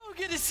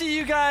Good to see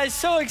you guys.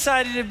 So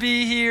excited to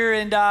be here.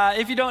 And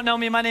if you don't know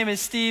me, my name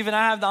is Steve, and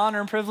I have the honor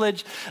and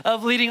privilege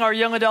of leading our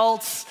young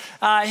adults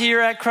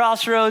here at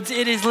Crossroads.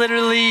 It is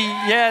literally,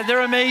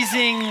 they're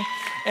amazing.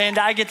 And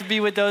I get to be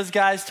with those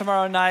guys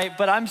tomorrow night.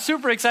 But I'm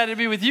super excited to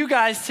be with you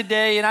guys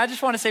today. And I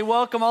just want to say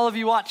welcome, all of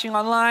you watching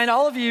online,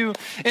 all of you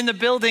in the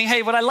building.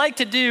 Hey, what I like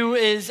to do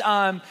is there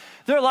are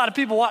a lot of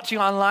people watching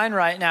online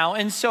right now.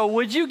 And so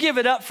would you give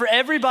it up for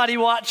everybody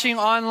watching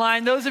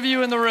online, those of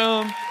you in the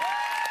room?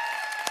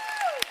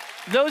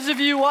 Those of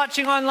you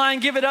watching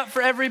online, give it up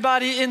for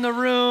everybody in the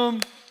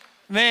room.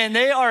 Man,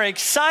 they are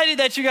excited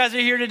that you guys are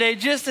here today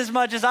just as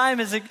much as I'm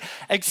as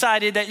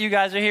excited that you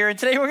guys are here. And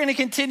today we're going to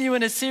continue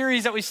in a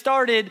series that we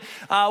started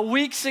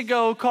weeks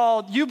ago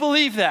called You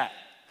Believe That?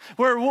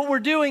 Where what we're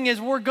doing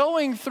is we're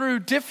going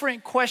through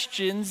different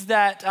questions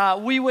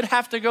that we would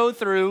have to go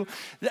through,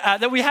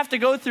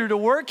 to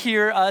work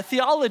here a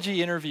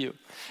theology interview.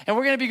 And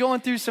we're going to be going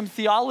through some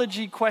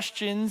theology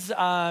questions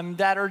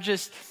that are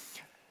just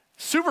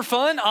super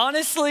fun,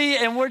 honestly,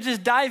 and we're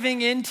just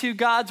diving into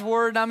God's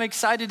word. I'm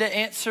excited to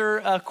answer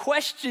a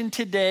question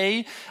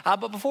today,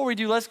 but before we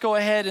do, let's go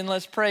ahead and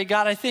let's pray.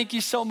 God, I thank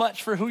you so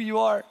much for who you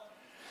are.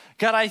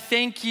 God, I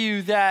thank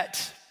you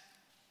that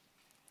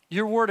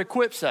your word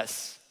equips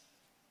us.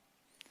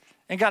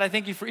 And God, I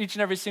thank you for each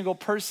and every single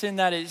person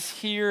that is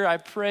here. I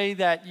pray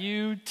that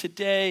you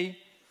today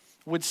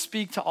would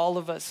speak to all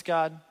of us,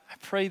 God. I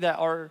pray that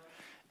our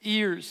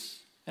ears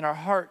and our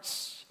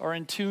hearts are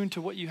in tune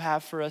to what you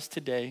have for us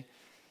today.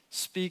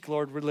 Speak,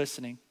 Lord, we're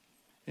listening.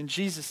 In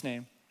Jesus'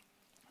 name,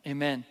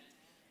 amen.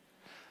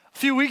 A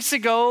few weeks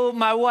ago,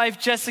 my wife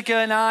Jessica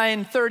and I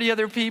and 30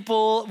 other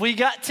people, we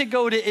got to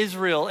go to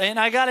Israel. And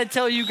I got to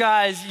tell you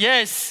guys,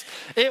 yes,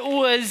 it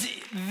was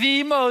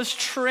the most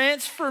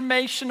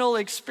transformational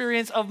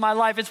experience of my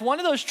life. It's one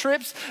of those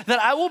trips that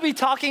I will be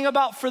talking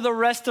about for the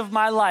rest of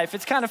my life.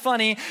 It's kind of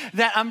funny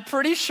that I'm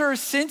pretty sure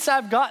since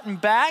I've gotten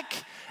back,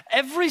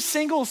 every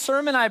single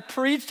sermon I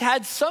preached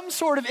had some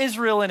sort of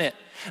Israel in it.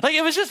 Like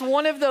it was just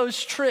one of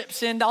those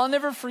trips, and I'll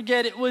never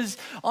forget, it was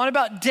on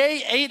about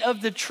day 8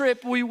 of the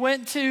trip, we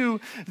went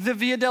to the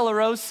Via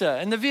Dolorosa.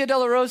 And the Via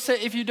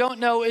Dolorosa, if you don't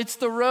know, it's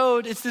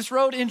this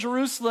road in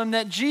Jerusalem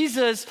that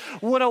Jesus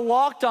would have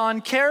walked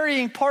on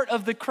carrying part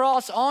of the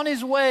cross on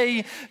his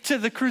way to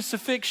the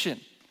crucifixion.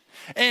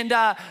 And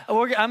I'm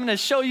going to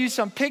show you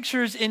some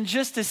pictures in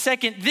just a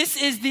second.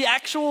 This is the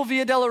actual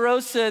Via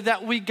Dolorosa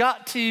that we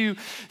got to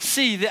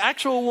see, the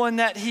actual one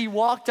that he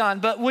walked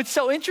on. But what's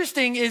so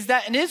interesting is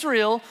that in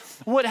Israel,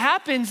 what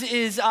happens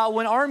is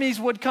when armies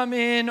would come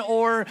in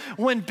or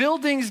when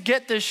buildings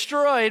get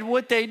destroyed,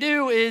 what they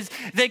do is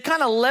they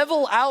kind of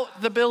level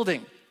out the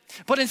building.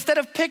 But instead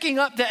of picking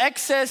up the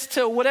excess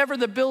to whatever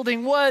the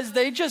building was,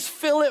 they just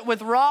fill it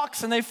with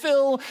rocks, and they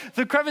fill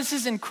the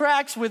crevices and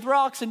cracks with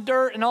rocks and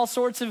dirt and all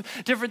sorts of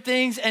different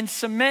things and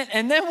cement.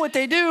 And then what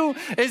they do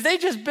is they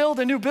just build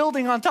a new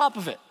building on top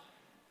of it.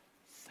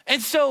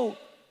 And so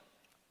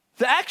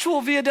the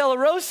actual Via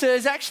Dolorosa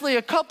is actually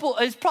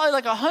probably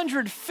like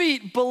 100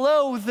 feet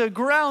below the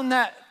ground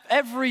that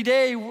every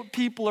day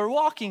people are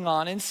walking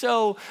on. And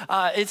so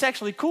it's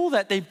actually cool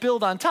that they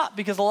build on top,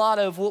 because a lot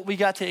of what we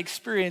got to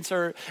experience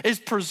is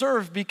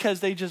preserved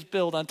because they just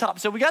build on top.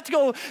 So we got to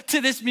go to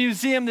this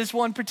museum this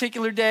one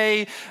particular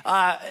day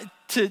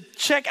to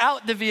check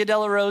out the Via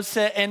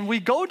Dolorosa, and we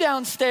go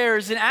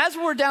downstairs, and as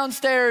we're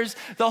downstairs,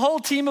 the whole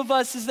team of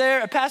us is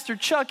there. Pastor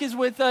Chuck is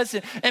with us,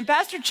 and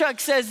Pastor Chuck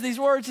says these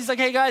words. He's like,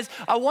 hey guys,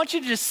 I want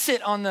you to just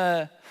sit on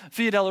the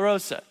Via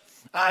Dolorosa.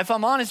 If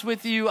I'm honest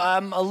with you,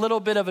 I'm a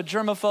little bit of a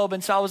germaphobe,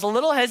 and so I was a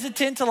little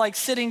hesitant to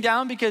sitting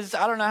down, because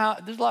I don't know how,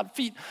 there's a lot of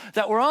feet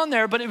that were on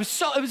there, but it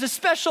was a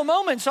special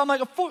moment. So I'm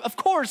like, of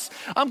course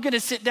I'm going to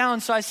sit down.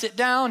 So I sit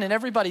down, and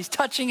everybody's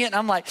touching it, and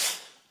I'm like,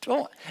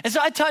 don't. And so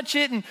I touch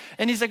it,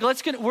 and he's like,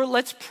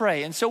 let's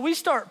pray. And so we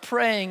start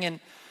praying, and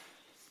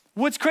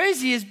what's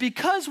crazy is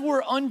because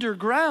we're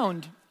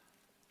underground,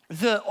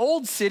 the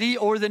old city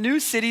or the new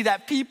city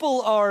that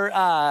people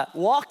are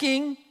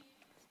walking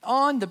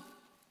on,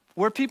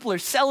 where people are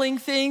selling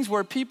things,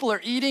 where people are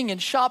eating and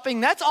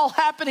shopping, that's all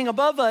happening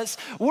above us.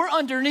 We're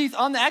underneath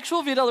on the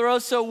actual Via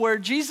Dolorosa where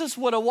Jesus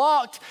would have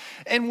walked,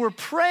 and we're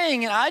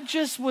praying, and I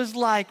just was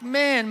like,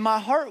 man, my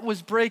heart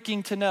was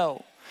breaking to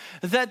know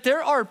that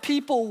there are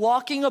people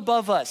walking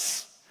above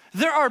us.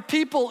 There are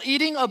people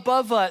eating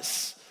above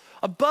us,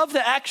 above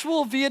the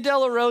actual Via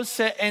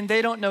Dolorosa, and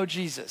they don't know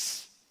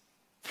Jesus.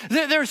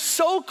 They're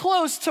so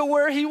close to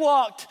where he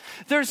walked.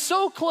 They're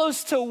so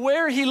close to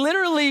where he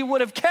literally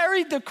would have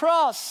carried the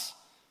cross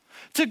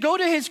to go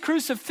to his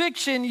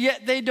crucifixion,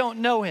 yet they don't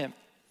know him.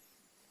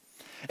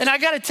 And I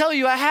got to tell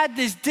you, I had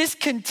this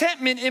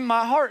discontentment in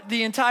my heart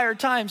the entire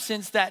time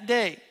since that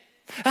day.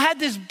 I had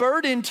this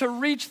burden to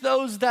reach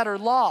those that are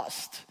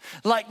lost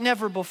like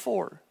never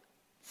before.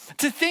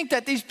 To think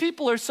that these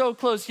people are so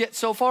close yet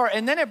so far.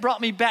 And then it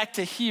brought me back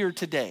to here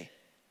today,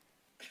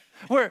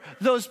 where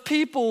those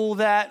people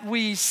that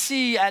we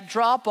see at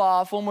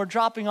drop-off when we're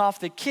dropping off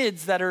the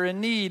kids that are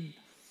in need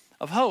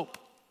of hope,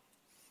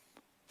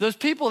 those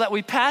people that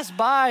we pass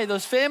by,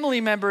 those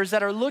family members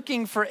that are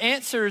looking for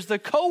answers, the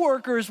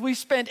coworkers we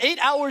spend 8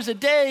 hours a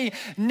day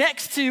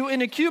next to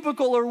in a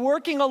cubicle or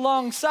working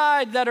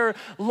alongside that are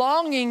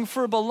longing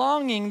for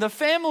belonging, the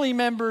family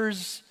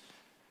members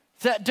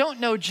that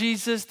don't know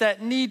Jesus,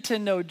 that need to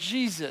know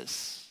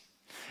Jesus.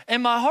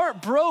 And my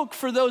heart broke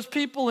for those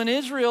people in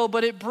Israel,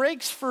 but it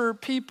breaks for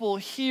people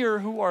here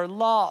who are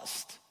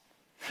lost.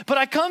 But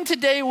I come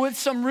today with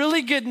some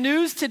really good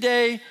news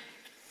today,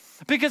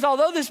 because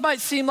although this might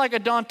seem like a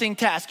daunting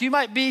task, you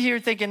might be here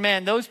thinking,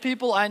 man, those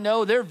people I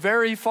know, they're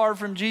very far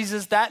from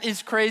Jesus. That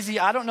is crazy.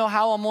 I don't know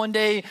how I'm one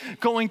day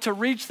going to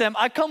reach them.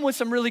 I come with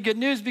some really good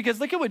news, because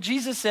look at what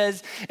Jesus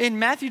says in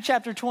Matthew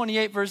chapter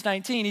 28, verse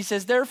 19. He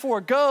says,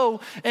 therefore,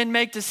 go and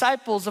make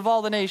disciples of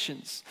all the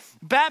nations,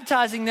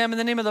 baptizing them in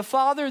the name of the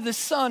Father, the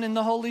Son, and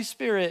the Holy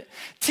Spirit.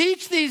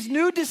 Teach these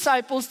new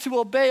disciples to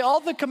obey all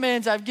the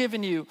commands I've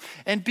given you,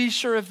 and be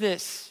sure of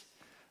this: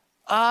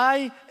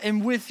 I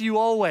am with you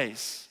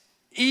always,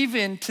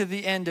 even to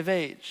the end of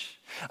age.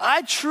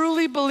 I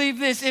truly believe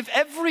this. If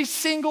every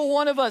single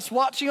one of us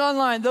watching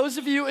online, those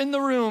of you in the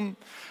room,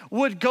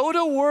 would go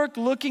to work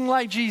looking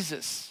like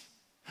Jesus,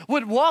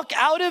 would walk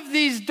out of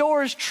these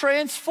doors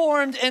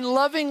transformed and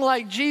loving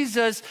like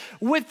Jesus,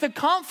 with the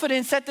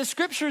confidence that the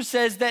scripture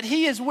says that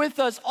he is with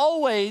us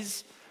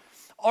always,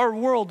 our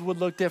world would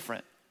look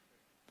different.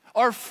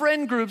 Our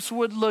friend groups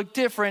would look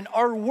different.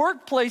 Our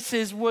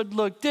workplaces would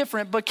look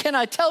different. But can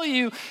I tell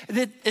you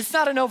that it's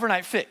not an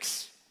overnight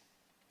fix?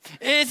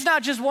 It's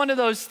not just one of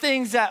those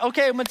things that,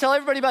 okay, I'm gonna tell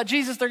everybody about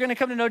Jesus, they're gonna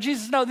come to know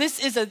Jesus. No,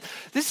 this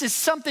is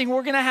something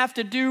we're gonna have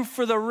to do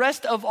for the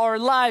rest of our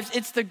lives.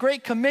 It's the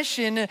Great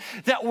Commission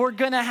that we're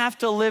gonna have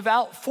to live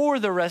out for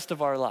the rest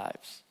of our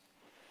lives.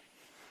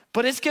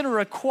 But it's gonna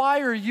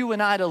require you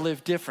and I to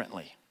live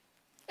differently.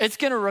 It's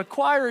gonna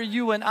require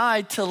you and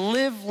I to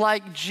live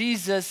like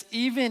Jesus,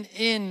 even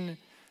in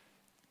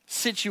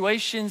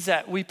situations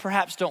that we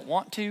perhaps don't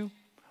want to.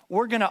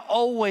 We're gonna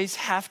always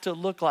have to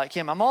look like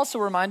him. I'm also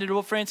reminded of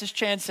what Francis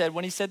Chan said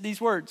when he said these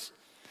words.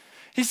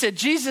 He said,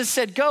 Jesus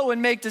said, go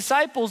and make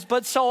disciples,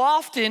 but so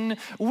often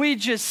we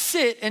just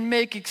sit and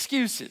make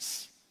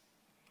excuses.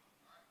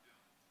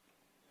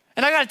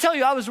 And I gotta tell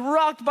you, I was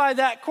rocked by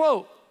that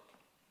quote.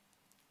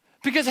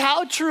 Because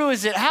how true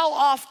is it? How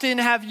often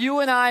have you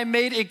and I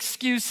made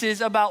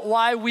excuses about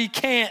why we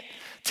can't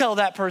tell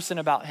that person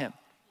about him?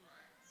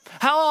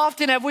 How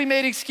often have we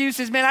made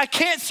excuses? Man, I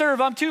can't serve,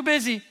 I'm too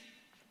busy.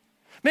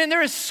 Man,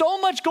 there is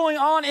so much going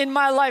on in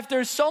my life.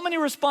 There's so many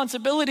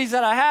responsibilities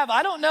that I have.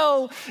 I don't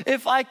know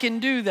if I can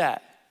do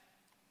that.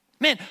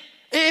 Man,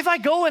 if I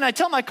go and I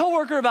tell my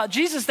coworker about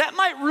Jesus, that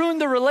might ruin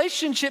the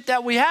relationship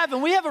that we have.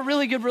 And we have a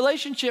really good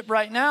relationship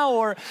right now.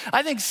 Or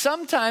I think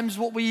sometimes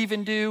what we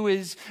even do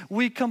is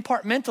we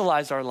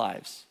compartmentalize our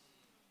lives.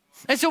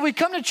 And so we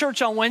come to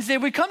church on Wednesday,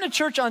 we come to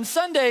church on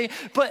Sunday,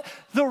 but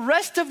the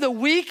rest of the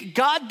week,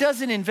 God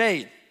doesn't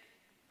invade.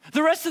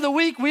 The rest of the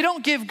week, we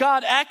don't give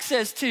God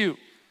access to.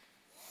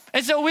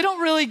 And so we don't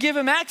really give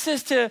him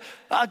access to,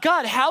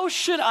 God, how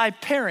should I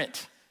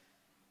parent?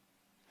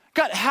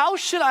 God, how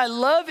should I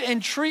love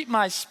and treat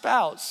my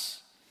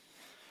spouse?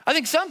 I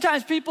think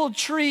sometimes people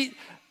treat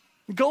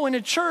going to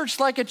church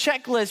like a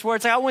checklist where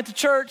it's like, I went to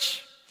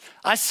church,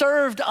 I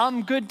served,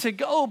 I'm good to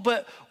go.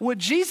 But what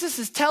Jesus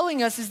is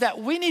telling us is that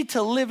we need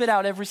to live it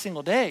out every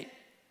single day.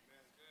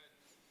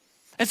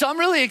 And so I'm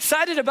really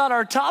excited about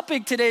our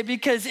topic today,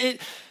 because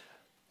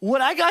what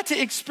I got to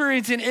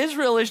experience in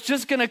Israel is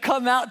just gonna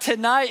come out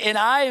tonight, and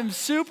I am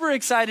super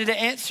excited to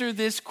answer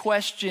this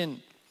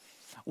question.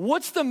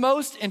 What's the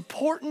most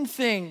important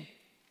thing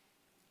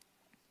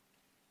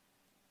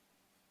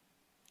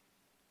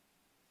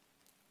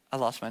I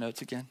lost my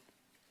notes again.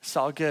 It's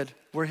all good,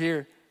 we're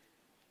here.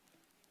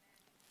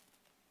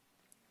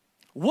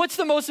 What's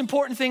the most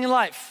important thing in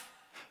life?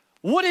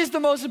 What is the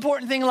most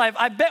important thing in life?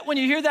 I bet when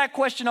you hear that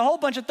question, a whole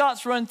bunch of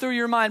thoughts run through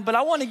your mind, but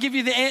I want to give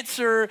you the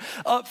answer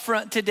up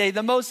front today.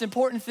 The most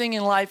important thing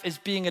in life is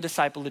being a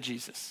disciple of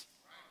Jesus.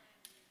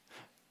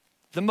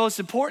 The most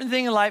important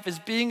thing in life is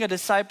being a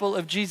disciple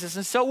of Jesus.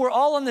 And so we're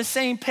all on the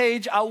same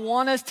page. I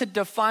want us to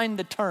define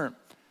the term.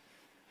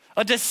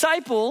 A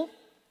disciple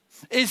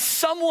is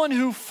someone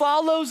who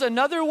follows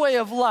another way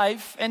of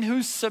life and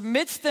who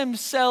submits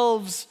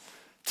themselves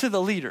to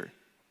the leader.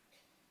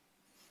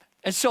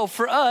 And so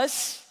for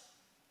us,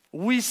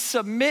 we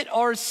submit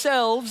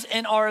ourselves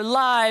and our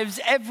lives,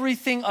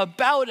 everything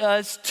about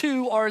us,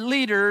 to our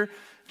leader,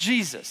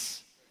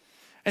 Jesus.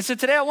 And so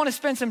today I want to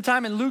spend some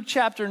time in Luke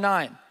chapter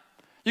 9.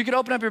 You can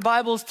open up your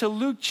Bibles to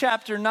Luke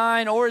chapter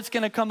 9, or it's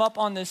going to come up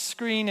on this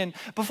screen. And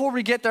before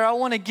we get there, I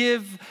want to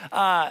give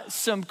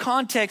some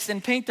context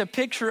and paint the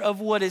picture of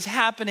what is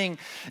happening.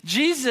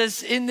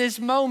 Jesus, in this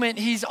moment,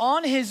 he's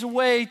on his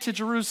way to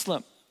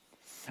Jerusalem.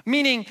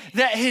 Meaning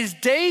that his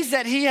days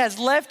that he has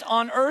left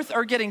on earth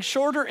are getting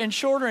shorter and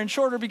shorter and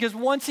shorter, because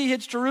once he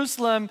hits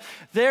Jerusalem,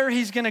 there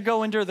he's gonna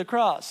go endure the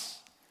cross.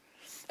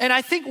 And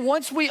I think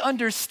once we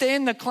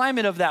understand the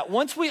climate of that,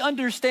 once we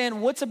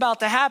understand what's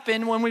about to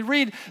happen, when we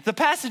read the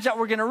passage that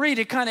we're gonna read,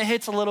 it kind of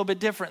hits a little bit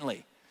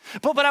differently.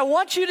 But I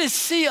want you to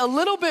see a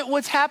little bit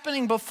what's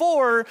happening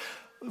before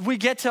we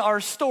get to our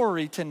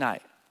story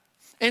tonight.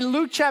 In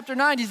Luke chapter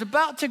 9, he's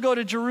about to go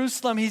to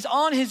Jerusalem. He's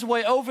on his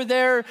way over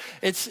there.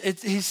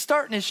 He's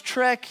starting his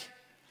trek.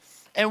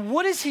 And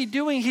what is he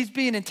doing? He's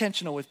being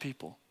intentional with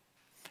people.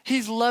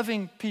 He's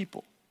loving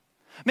people.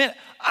 Man,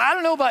 I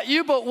don't know about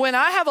you, but when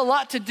I have a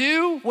lot to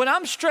do, when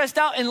I'm stressed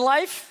out in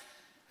life,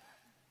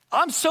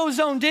 I'm so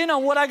zoned in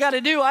on what I got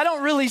to do, I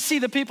don't really see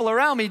the people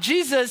around me.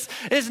 Jesus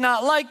is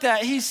not like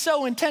that. He's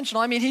so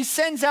intentional. I mean, he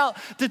sends out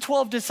the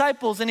 12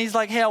 disciples and he's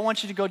like, hey, I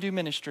want you to go do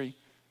ministry.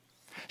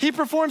 He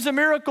performs a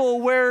miracle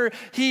where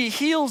he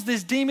heals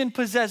this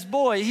demon-possessed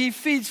boy. He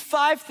feeds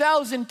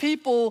 5,000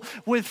 people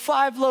with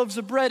 5 loaves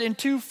of bread and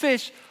 2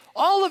 fish.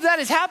 All of that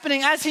is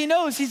happening as he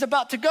knows he's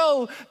about to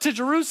go to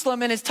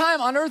Jerusalem, and his time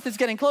on earth is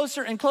getting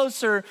closer and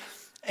closer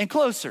and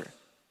closer.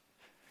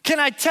 Can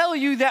I tell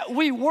you that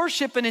we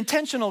worship an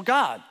intentional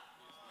God?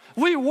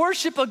 We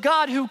worship a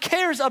God who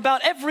cares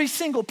about every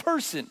single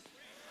person.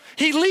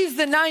 He leaves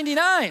the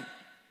 99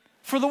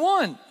 for the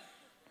one.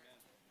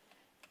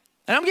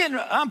 And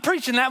I'm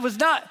preaching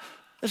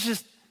that's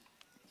just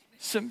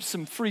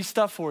some free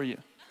stuff for you.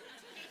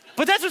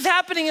 But that's what's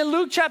happening in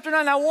Luke chapter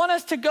 9. I want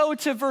us to go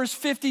to verse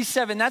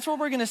 57. That's what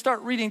we're going to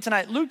start reading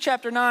tonight. Luke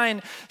chapter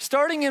 9,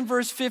 starting in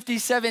verse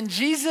 57,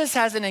 Jesus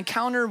has an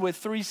encounter with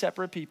 3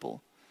 separate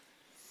people.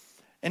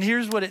 And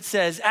here's what it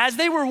says. As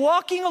they were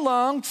walking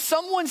along,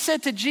 someone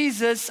said to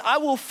Jesus, I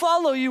will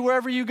follow you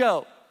wherever you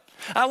go.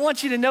 I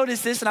want you to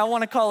notice this, and I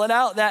want to call it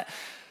out, that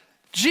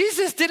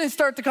Jesus didn't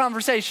start the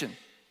conversation.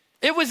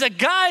 It was a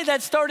guy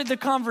that started the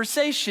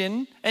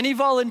conversation, and he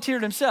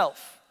volunteered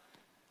himself.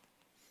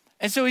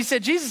 And so he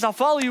said, Jesus, I'll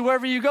follow you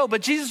wherever you go.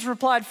 But Jesus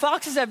replied,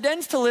 foxes have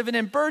dens to live in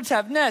and birds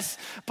have nests,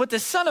 but the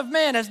Son of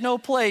Man has no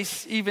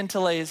place even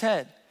to lay his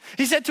head.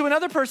 He said to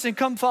another person,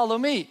 come follow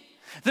me.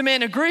 The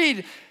man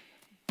agreed,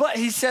 but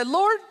he said,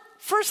 Lord,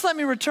 first let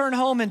me return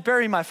home and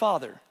bury my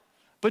father.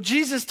 But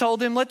Jesus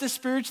told him, let the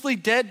spiritually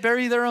dead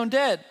bury their own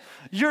dead.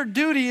 Your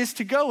duty is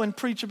to go and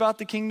preach about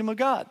the kingdom of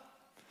God.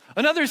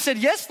 Another said,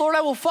 yes, Lord,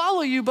 I will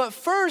follow you, but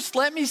first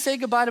let me say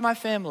goodbye to my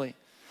family.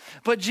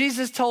 But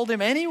Jesus told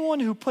him, anyone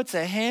who puts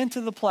a hand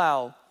to the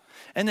plow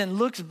and then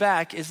looks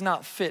back is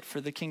not fit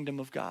for the kingdom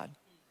of God.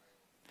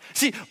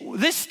 See,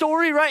 this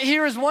story right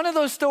here is one of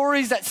those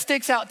stories that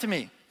sticks out to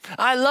me.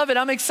 I love it.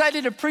 I'm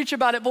excited to preach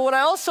about it. But what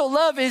I also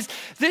love is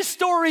this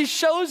story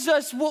shows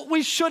us what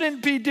we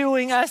shouldn't be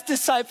doing as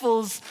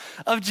disciples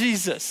of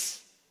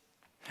Jesus.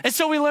 And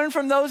so we learn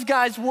from those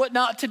guys what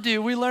not to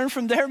do. We learn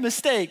from their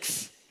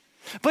mistakes.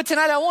 But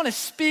tonight I want to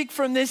speak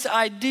from this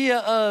idea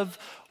of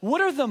what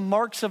are the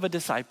marks of a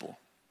disciple?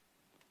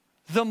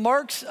 The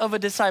marks of a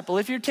disciple.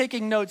 If you're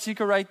taking notes, you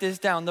can write this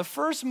down. The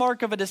first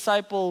mark of a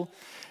disciple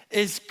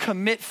is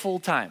commit full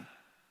time.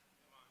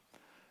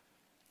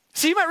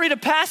 So you might read a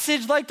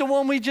passage like the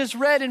one we just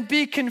read and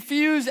be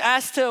confused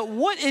as to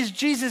what is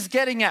Jesus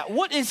getting at?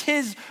 What is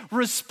his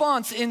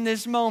response in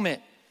this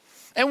moment?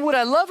 And what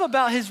I love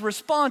about his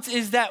response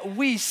is that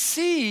we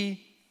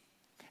see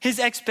his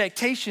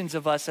expectations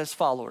of us as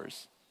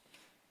followers.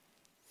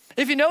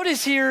 If you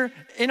notice here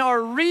in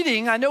our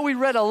reading, I know we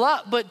read a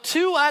lot, but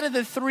 2 out of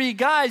the 3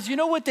 guys, you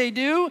know what they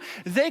do?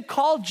 They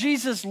call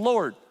Jesus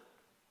Lord.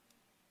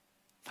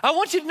 I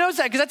want you to notice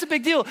that because that's a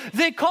big deal.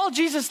 They call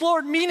Jesus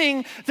Lord,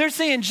 meaning they're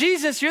saying,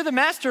 Jesus, you're the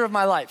master of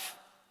my life.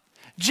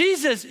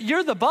 Jesus,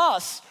 you're the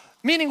boss,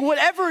 meaning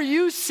whatever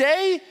you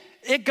say,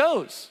 it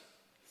goes.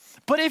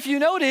 But if you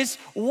notice,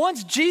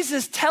 once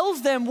Jesus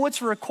tells them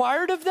what's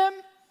required of them,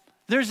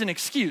 there's an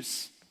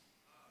excuse.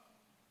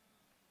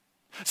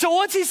 So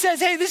once he says,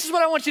 hey, this is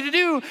what I want you to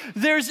do,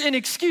 there's an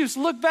excuse.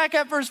 Look back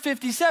at verse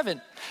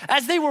 57.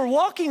 As they were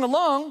walking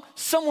along,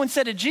 someone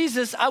said to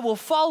Jesus, I will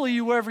follow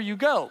you wherever you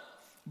go.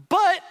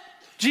 But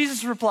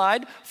Jesus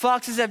replied,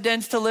 foxes have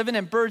dens to live in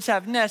and birds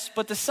have nests,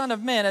 but the Son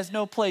of Man has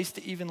no place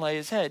to even lay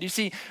his head. You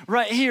see,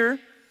 right here,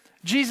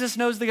 Jesus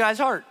knows the guy's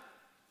heart.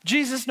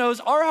 Jesus knows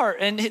our heart.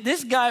 And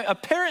this guy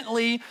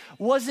apparently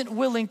wasn't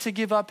willing to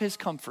give up his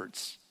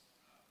comforts.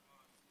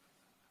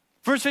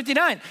 Verse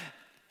 59,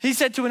 he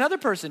said to another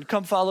person,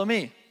 come follow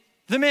me.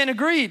 The man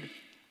agreed.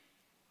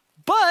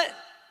 But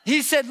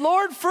he said,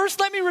 Lord,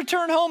 first let me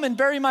return home and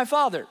bury my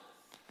father.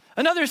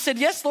 Another said,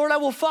 yes, Lord, I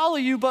will follow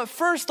you, but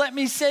first let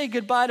me say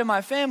goodbye to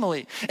my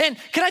family. And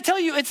can I tell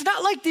you, it's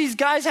not like these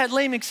guys had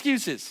lame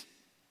excuses.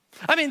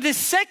 I mean, the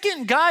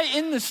second guy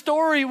in the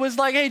story was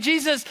like, hey,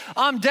 Jesus,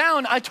 I'm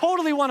down. I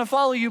totally want to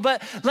follow you,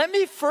 but let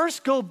me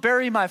first go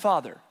bury my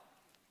father.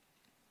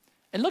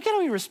 And look at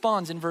how he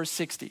responds in verse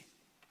 60.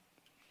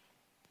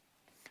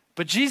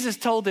 But Jesus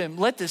told him,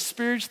 let the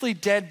spiritually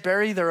dead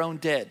bury their own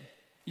dead.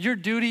 Your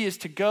duty is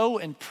to go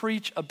and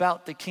preach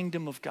about the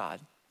kingdom of God.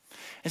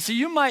 And so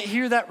you might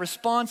hear that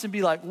response and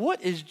be like,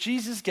 what is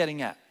Jesus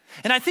getting at?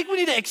 And I think we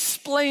need to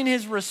explain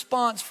his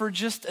response for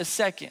just a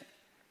second.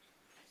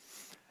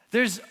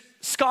 There's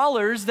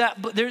scholars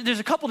there's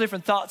a couple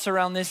different thoughts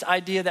around this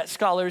idea that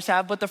scholars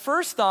have, but the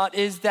first thought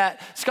is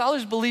that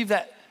scholars believe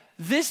that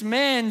this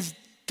man's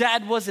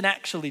dad wasn't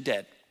actually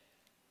dead.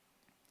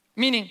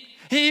 Meaning,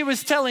 he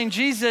was telling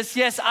Jesus,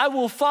 yes, I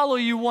will follow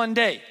you one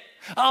day.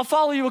 I'll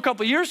follow you a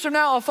couple years from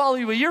now. I'll follow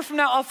you a year from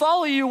now. I'll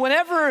follow you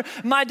whenever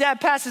my dad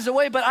passes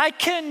away. But I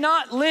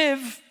cannot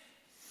live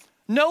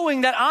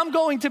knowing that I'm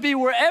going to be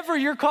wherever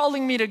you're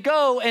calling me to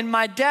go and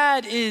my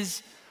dad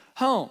is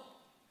home.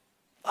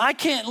 I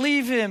can't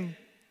leave him.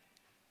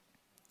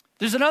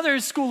 There's another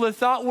school of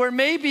thought where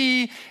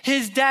maybe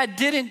his dad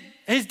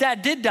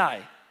did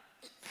die.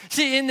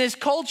 See, in this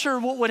culture,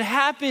 what would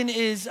happen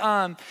is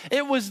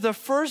it was the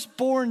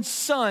firstborn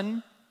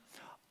son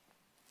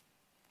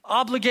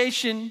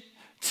obligation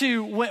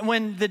to,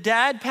 when the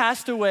dad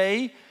passed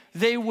away,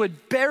 they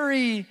would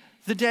bury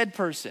the dead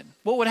person.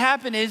 What would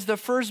happen is the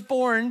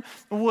firstborn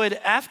would,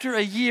 after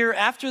a year,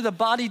 after the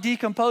body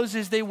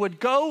decomposes, they would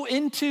go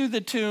into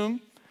the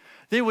tomb,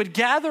 they would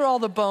gather all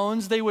the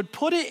bones, they would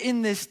put it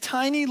in this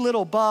tiny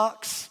little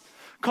box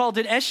called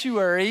an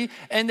estuary,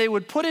 and they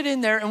would put it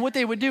in there, and what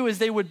they would do is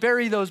they would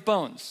bury those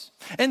bones.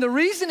 And the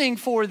reasoning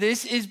for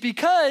this is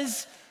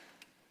because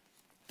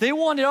they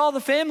wanted all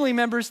the family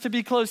members to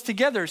be close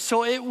together,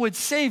 so it would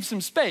save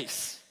some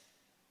space.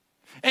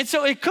 And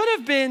so it could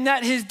have been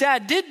that his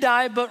dad did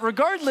die, but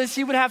regardless,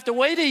 he would have to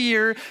wait a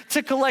year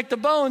to collect the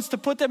bones, to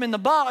put them in the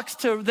box,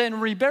 to then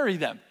rebury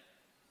them.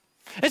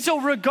 And so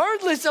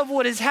regardless of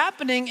what is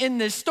happening in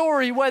this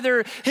story,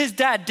 whether his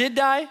dad did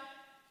die,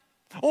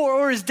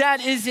 or his dad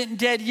isn't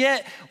dead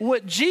yet,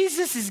 what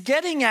Jesus is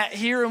getting at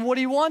here and what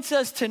he wants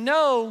us to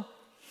know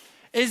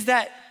is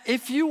that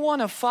if you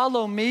want to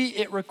follow me,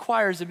 it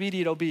requires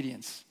immediate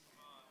obedience.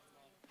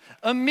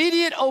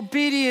 Immediate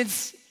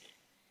obedience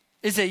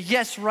is a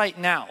yes right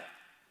now,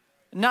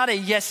 not a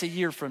yes a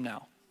year from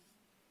now.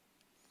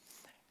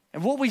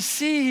 And what we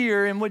see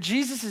here and what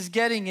Jesus is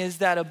getting is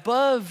that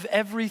above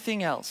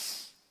everything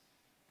else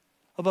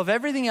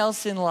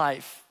in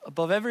life,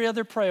 above every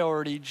other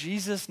priority,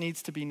 Jesus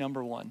needs to be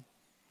number one.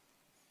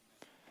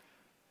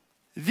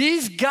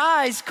 These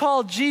guys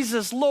called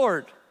Jesus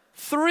Lord.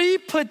 3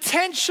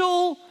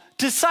 potential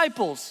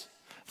disciples.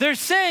 They're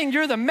saying,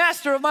 you're the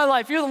master of my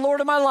life. You're the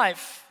Lord of my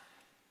life.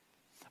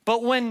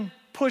 But when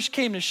push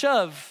came to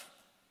shove,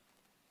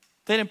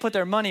 they didn't put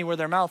their money where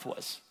their mouth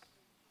was.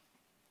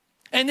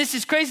 And this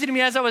is crazy to me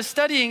as I was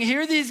studying.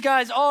 Here these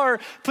guys are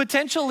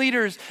potential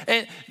leaders.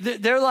 And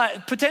they're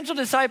like potential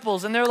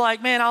disciples. And they're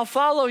like, man, I'll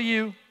follow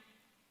you.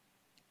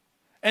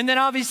 And then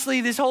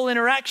obviously this whole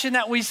interaction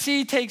that we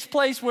see takes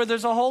place where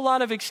there's a whole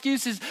lot of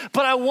excuses.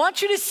 But I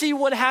want you to see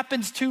what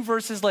happens 2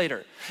 verses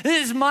later.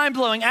 This is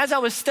mind-blowing. As I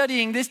was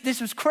studying, this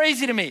was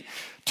crazy to me.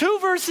 2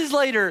 verses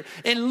later,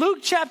 in Luke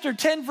chapter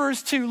 10,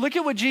 verse 2, look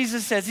at what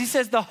Jesus says. He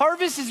says, the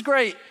harvest is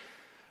great,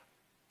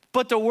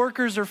 but the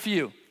workers are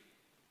few.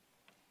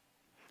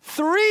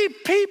 3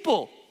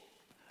 people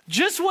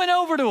just went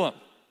over to him.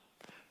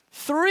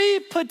 3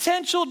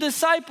 potential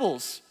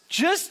disciples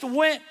just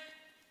went.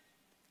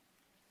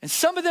 And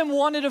some of them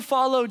wanted to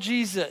follow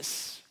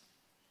Jesus,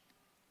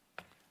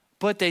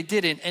 but they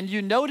didn't. And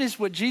you notice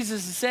what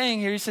Jesus is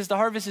saying here. He says the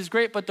harvest is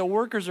great, but the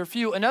workers are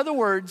few. In other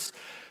words,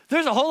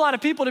 there's a whole lot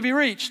of people to be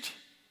reached.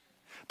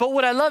 But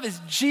what I love is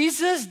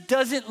Jesus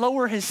doesn't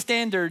lower his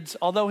standards,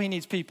 although he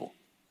needs people.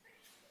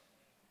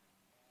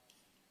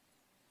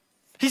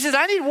 He says,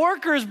 I need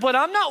workers, but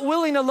I'm not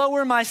willing to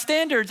lower my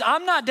standards.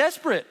 I'm not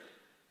desperate.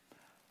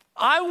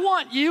 I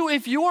want you,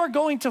 if you are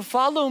going to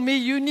follow me,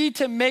 you need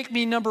to make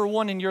me number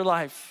one in your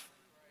life.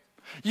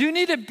 You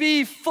need to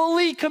be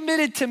fully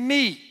committed to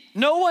me.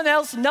 No one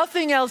else,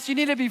 nothing else. You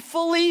need to be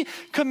fully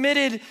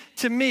committed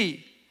to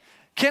me.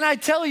 Can I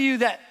tell you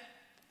that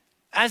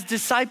as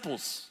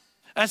disciples,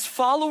 as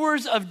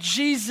followers of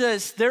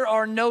Jesus, there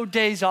are no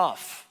days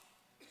off.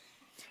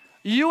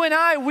 You and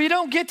I, we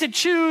don't get to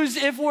choose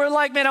if we're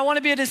like, man, I want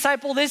to be a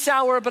disciple this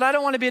hour, but I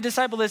don't want to be a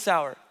disciple this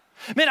hour.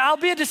 Man, I'll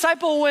be a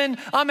disciple when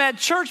I'm at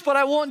church, but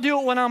I won't do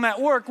it when I'm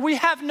at work. We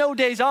have no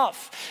days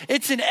off.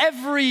 It's an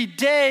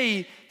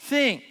everyday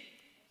thing.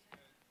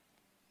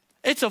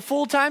 It's a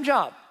full-time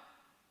job.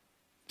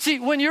 See,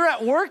 when you're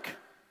at work,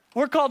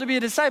 we're called to be a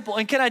disciple.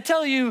 And can I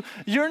tell you,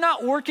 you're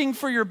not working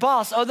for your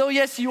boss. Although,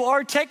 yes, you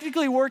are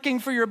technically working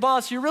for your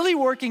boss, you're really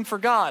working for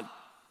God.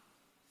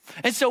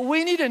 And so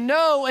we need to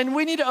know and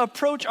we need to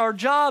approach our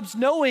jobs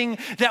knowing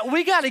that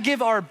we got to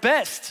give our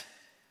best.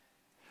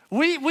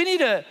 We need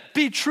to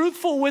be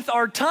truthful with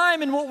our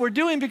time and what we're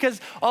doing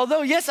because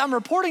although, yes, I'm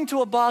reporting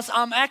to a boss,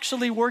 I'm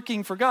actually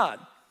working for God.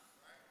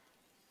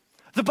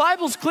 The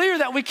Bible's clear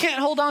that we can't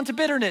hold on to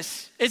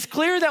bitterness. It's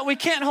clear that we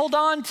can't hold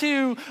on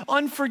to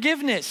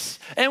unforgiveness.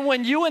 And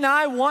when you and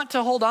I want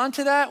to hold on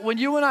to that, when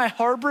you and I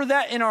harbor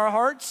that in our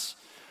hearts,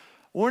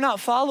 we're not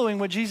following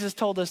what Jesus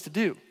told us to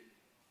do.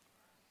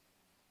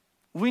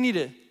 We need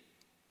to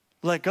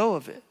let go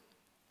of it.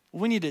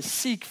 We need to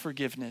seek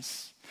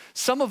forgiveness.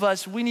 Some of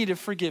us, we need to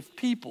forgive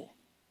people.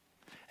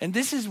 And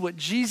this is what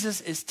Jesus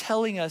is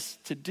telling us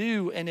to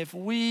do. And if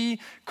we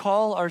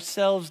call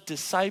ourselves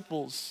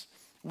disciples,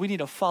 we need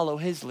to follow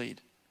his lead.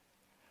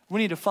 We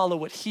need to follow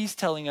what he's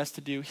telling us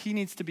to do. He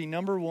needs to be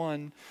number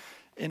one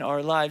in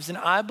our lives. And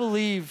I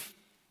believe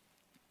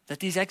that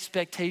these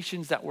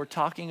expectations that we're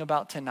talking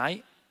about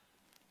tonight,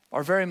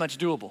 are very much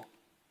doable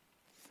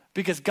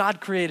because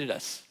God created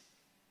us.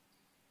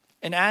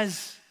 And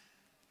as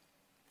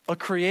a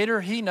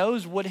creator, he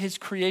knows what his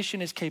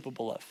creation is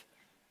capable of.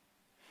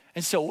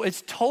 And so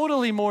it's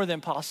totally more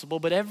than possible,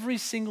 but every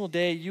single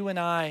day you and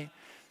I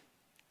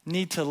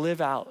need to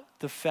live out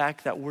the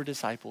fact that we're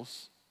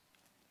disciples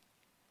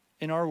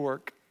in our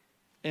work,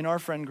 in our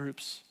friend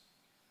groups,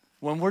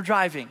 when we're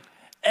driving.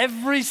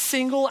 Every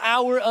single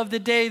hour of the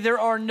day, there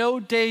are no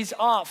days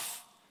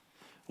off.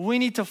 We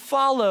need to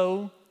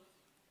follow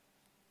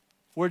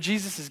where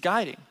Jesus is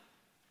guiding.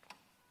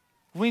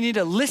 We need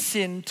to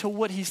listen to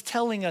what he's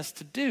telling us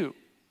to do.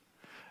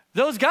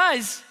 Those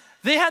guys,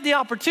 they had the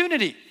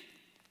opportunity,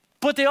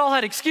 but they all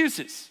had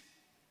excuses.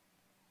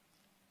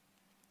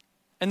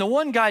 And the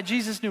one guy,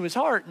 Jesus knew his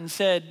heart and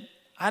said,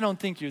 I don't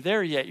think you're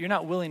there yet. You're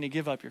not willing to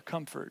give up your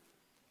comfort.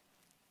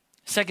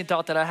 Second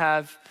thought that I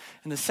have,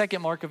 and the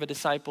second mark of a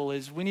disciple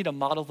is we need to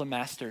model the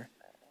master.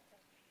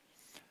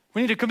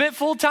 We need to commit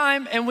full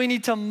time and we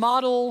need to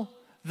model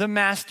the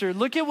master.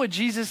 Look at what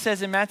Jesus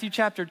says in Matthew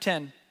chapter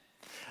 10.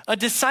 A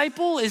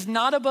disciple is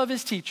not above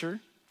his teacher,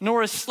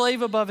 nor a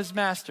slave above his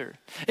master.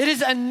 It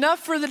is enough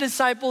for the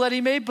disciple that he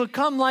may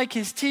become like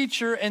his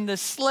teacher and the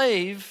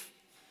slave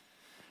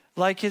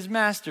like his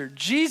master.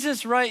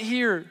 Jesus right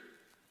here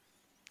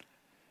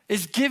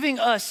is giving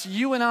us,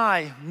 you and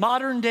I,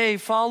 modern day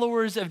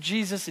followers of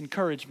Jesus,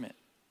 encouragement.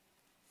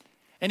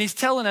 And he's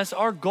telling us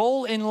our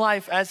goal in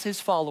life as his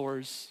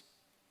followers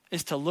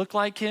is to look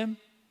like him.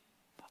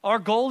 Our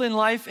goal in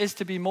life is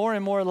to be more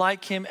and more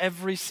like him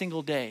every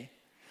single day.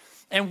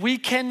 And we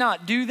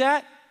cannot do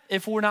that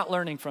if we're not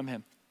learning from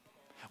him.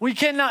 We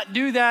cannot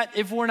do that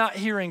if we're not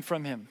hearing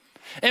from him.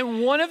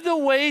 And one of the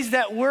ways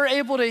that we're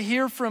able to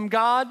hear from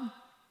God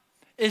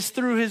is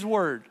through his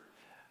word.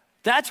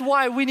 That's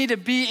why we need to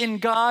be in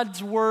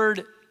God's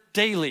word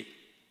daily.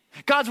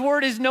 God's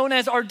word is known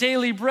as our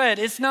daily bread.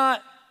 It's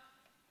not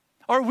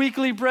our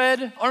weekly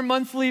bread, our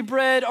monthly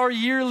bread, our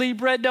yearly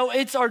bread. No,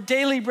 it's our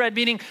daily bread,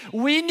 meaning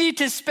we need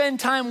to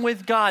spend time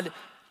with God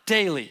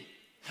daily.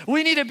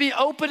 We need to be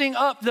opening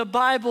up the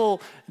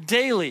Bible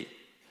daily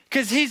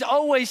because he's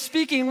always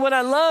speaking. What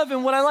I love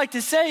and what I like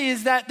to say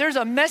is that there's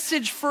a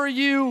message for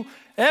you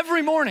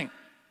every morning.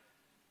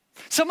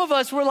 Some of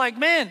us were like,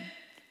 man, I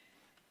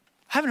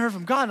haven't heard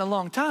from God in a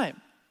long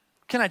time.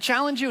 Can I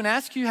challenge you and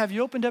ask you, have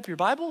you opened up your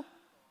Bible?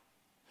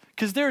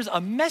 Because there's a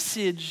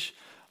message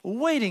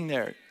waiting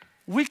there.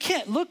 We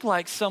can't look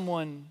like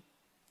someone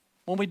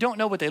when we don't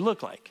know what they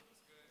look like.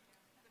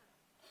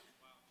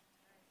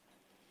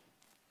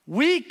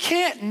 We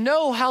can't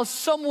know how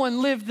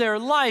someone lived their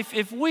life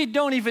if we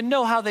don't even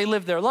know how they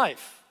lived their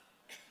life.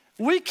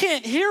 We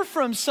can't hear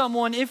from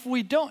someone if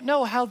we don't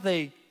know how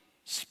they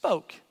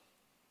spoke,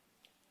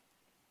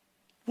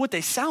 what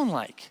they sound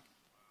like.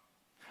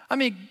 I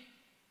mean,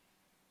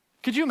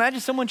 could you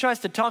imagine someone tries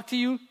to talk to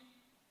you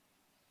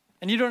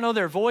and you don't know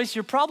their voice?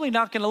 You're probably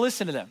not going to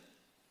listen to them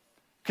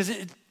because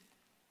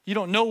you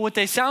don't know what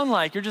they sound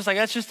like. You're just like,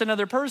 that's just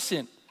another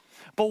person.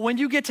 But when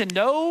you get to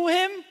know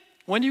him,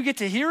 when you get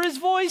to hear his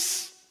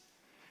voice,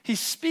 he's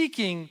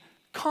speaking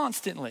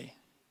constantly.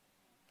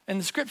 And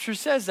the scripture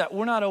says that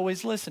we're not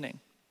always listening.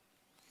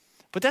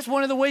 But that's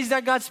one of the ways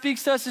that God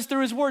speaks to us is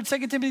through his word.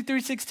 2 Timothy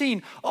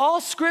 3:16.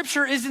 All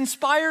scripture is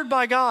inspired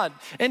by God,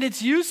 and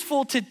it's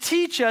useful to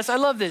teach us. I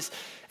love this.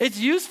 It's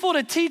useful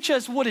to teach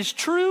us what is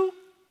true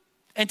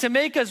and to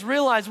make us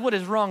realize what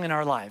is wrong in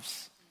our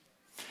lives.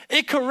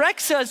 It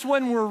corrects us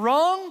when we're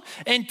wrong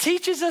and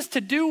teaches us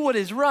to do what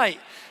is right.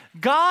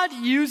 God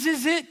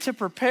uses it to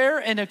prepare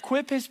and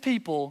equip his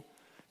people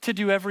to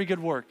do every good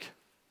work.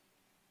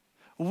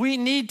 We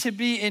need to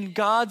be in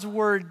God's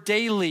word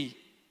daily,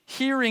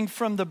 hearing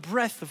from the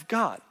breath of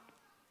God.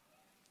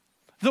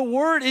 The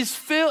word is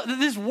filled,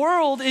 this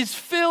world is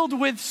filled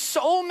with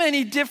so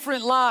many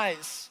different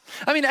lies.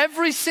 I mean,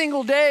 every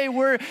single day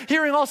we're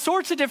hearing all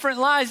sorts of different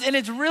lies, and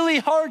it's really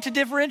hard to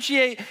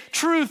differentiate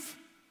truth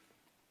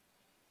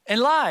and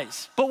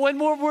lies. But when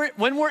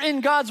we're in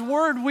God's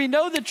word, we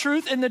know the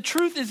truth, and the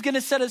truth is going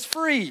to set us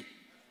free.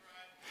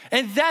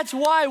 And that's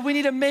why we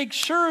need to make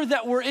sure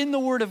that we're in the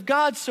word of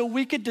God so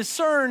we could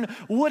discern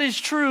what is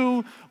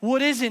true,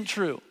 what isn't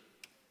true.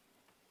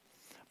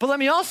 But let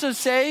me also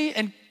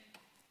say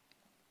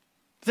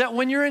that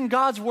when you're in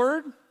God's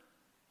word,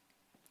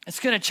 it's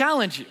going to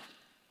challenge you.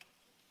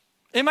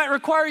 It might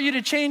require you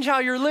to change how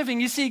you're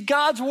living. You see,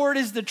 God's word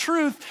is the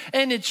truth,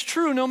 and it's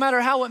true no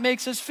matter how it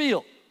makes us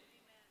feel.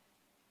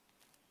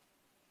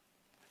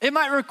 It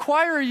might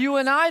require you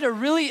and I to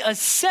really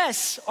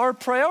assess our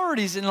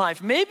priorities in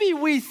life. Maybe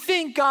we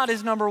think God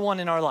is number one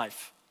in our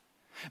life.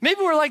 Maybe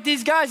we're like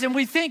these guys and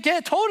we think, yeah,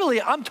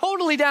 totally, I'm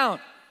totally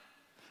down.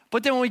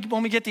 But then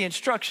when we get the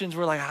instructions,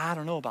 we're like, I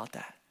don't know about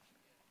that.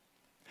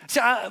 See,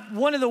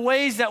 one of the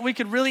ways that we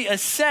could really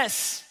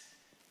assess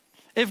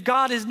if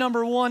God is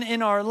number one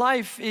in our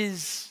life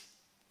is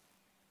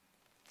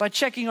by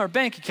checking our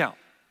bank account.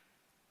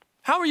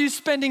 How are you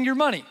spending your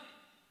money?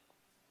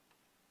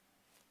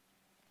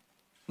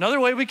 Another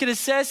way we could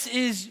assess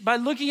is by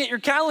looking at your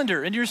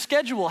calendar and your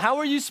schedule. How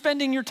are you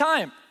spending your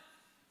time?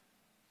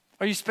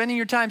 Are you spending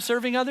your time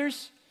serving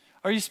others?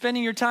 Are you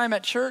spending your time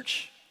at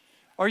church?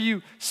 Are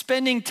you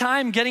spending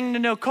time getting to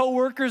know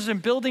coworkers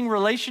and building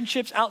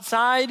relationships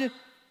outside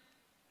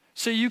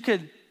so you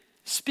could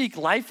speak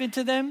life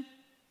into them?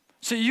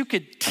 So you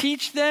could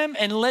teach them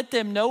and let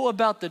them know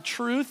about the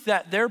truth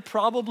that they're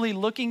probably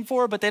looking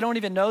for, but they don't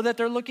even know that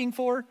they're looking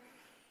for?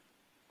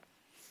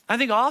 I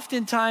think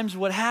oftentimes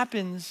what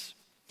happens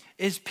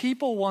is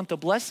people want the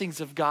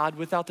blessings of God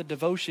without the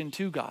devotion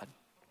to God.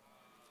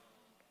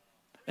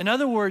 In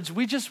other words,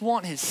 we just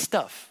want his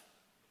stuff.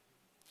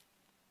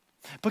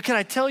 But can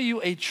I tell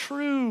you, a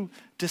true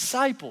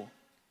disciple,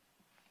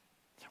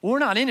 we're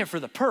not in it for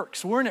the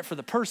perks, we're in it for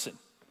the person.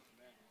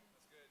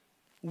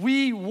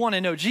 We want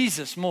to know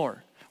Jesus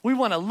more. We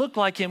want to look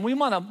like him. We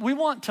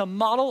want to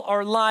model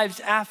our lives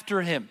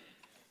after him.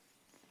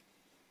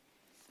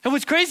 And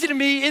what's crazy to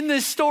me in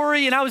this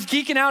story, and I was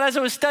geeking out as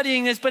I was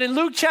studying this, but in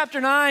Luke chapter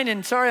 9,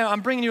 and sorry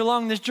I'm bringing you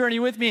along this journey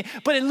with me,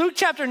 but in Luke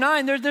chapter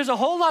 9, there's a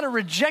whole lot of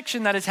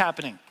rejection that is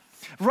happening.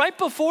 Right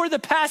before the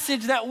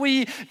passage that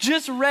we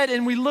just read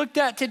and we looked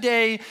at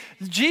today,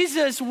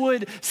 Jesus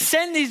would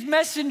send these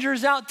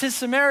messengers out to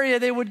Samaria.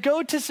 They would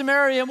go to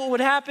Samaria, and what would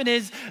happen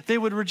is they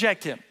would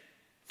reject him.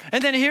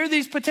 And then here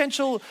these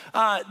potential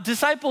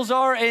disciples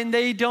are, and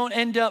they don't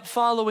end up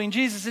following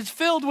Jesus. It's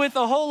filled with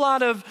a whole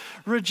lot of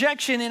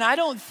rejection, and I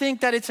don't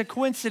think that it's a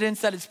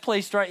coincidence that it's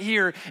placed right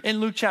here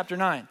in Luke chapter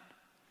 9.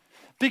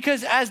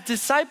 Because as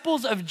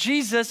disciples of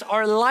Jesus,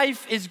 our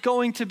life is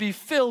going to be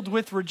filled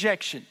with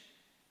rejection.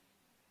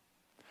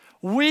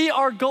 We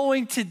are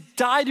going to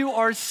die to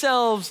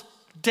ourselves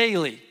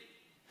daily.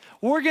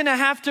 We're going to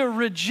have to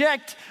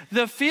reject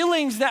the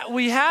feelings that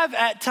we have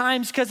at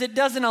times because it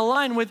doesn't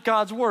align with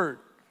God's word.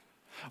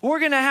 We're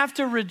going to have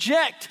to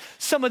reject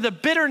some of the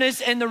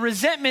bitterness and the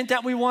resentment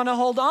that we want to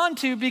hold on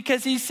to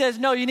because he says,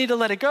 no, you need to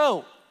let it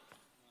go.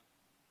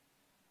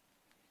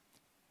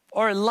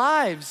 Our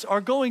lives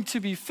are going to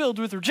be filled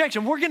with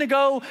rejection. We're going to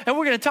go and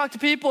we're going to talk to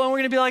people and we're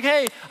going to be like,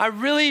 hey, I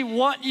really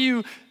want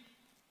you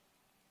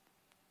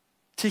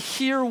to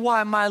hear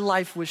why my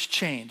life was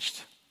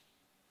changed.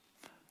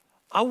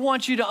 I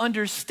want you to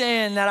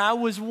understand that I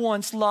was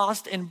once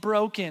lost and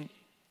broken.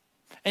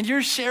 And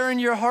you're sharing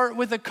your heart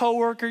with a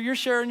coworker, you're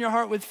sharing your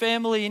heart with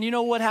family, and you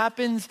know what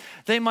happens?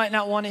 They might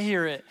not want to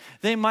hear it.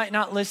 They might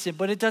not listen,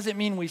 but it doesn't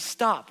mean we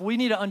stop. We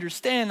need to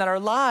understand that our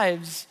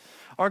lives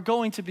are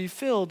going to be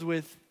filled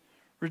with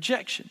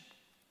rejection.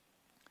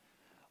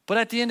 But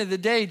at the end of the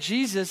day,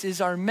 Jesus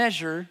is our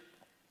measure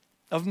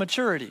of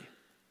maturity.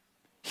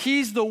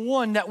 He's the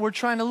one that we're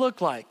trying to look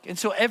like. And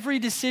so every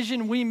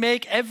decision we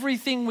make,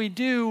 everything we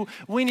do,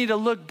 we need to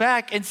look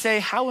back and say,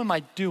 how am I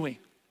doing?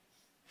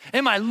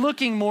 Am I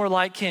looking more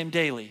like him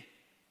daily?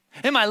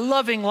 Am I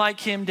loving like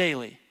him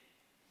daily?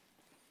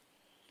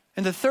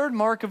 And the third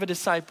mark of a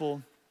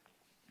disciple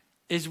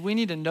is we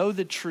need to know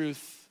the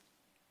truth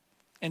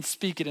and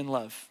speak it in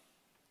love.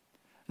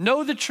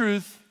 Know the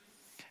truth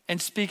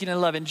and speak it in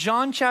love. In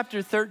John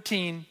chapter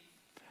 13,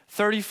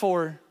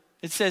 34,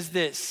 it says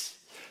this.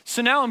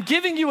 So now I'm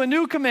giving you a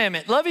new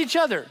commandment. Love each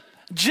other.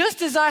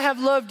 Just as I have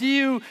loved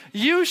you,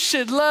 you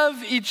should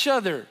love each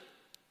other.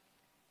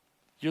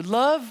 Your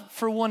love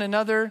for one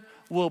another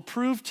will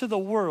prove to the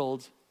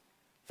world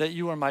that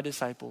you are my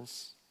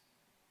disciples.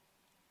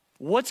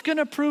 What's going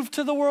to prove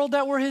to the world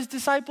that we're his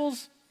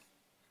disciples?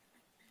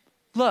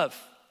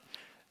 Love.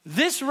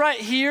 This right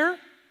here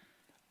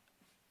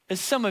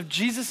is some of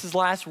Jesus'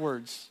 last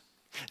words.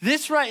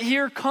 This right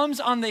here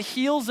comes on the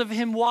heels of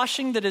him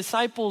washing the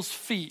disciples'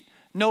 feet.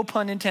 No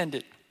pun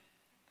intended.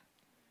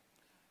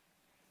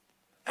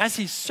 As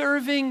he's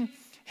serving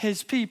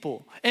his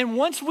people. And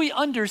once we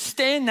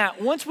understand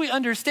that, once we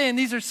understand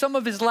these are some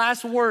of his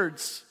last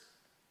words.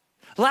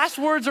 Last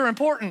words are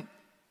important.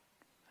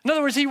 In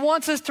other words, he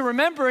wants us to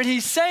remember, and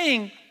he's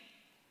saying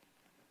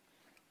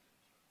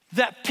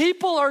that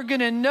people are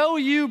going to know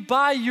you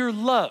by your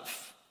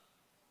love.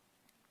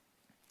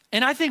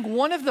 And I think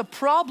one of the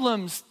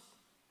problems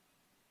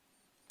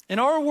in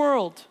our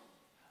world,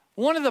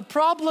 one of the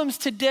problems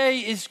today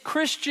is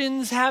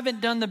Christians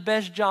haven't done the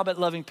best job at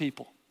loving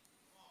people.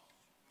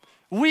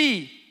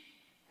 We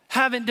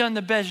haven't done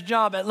the best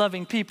job at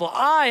loving people.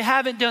 I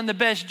haven't done the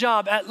best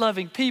job at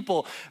loving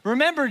people.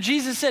 Remember,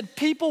 Jesus said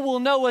people will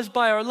know us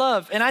by our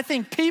love. And I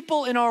think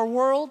people in our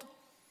world,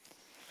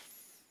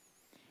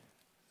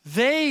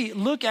 they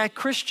look at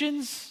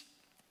Christians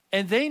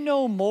and they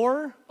know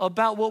more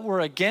about what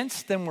we're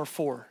against than we're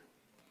for.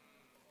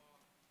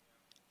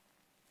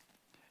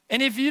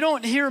 And if you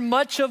don't hear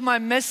much of my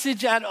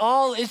message at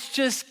all, it's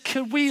just,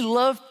 could we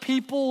love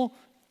people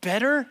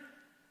better?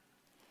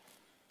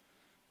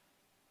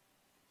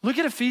 Look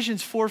at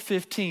Ephesians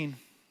 4:15.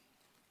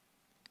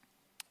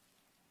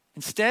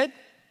 Instead,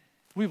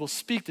 we will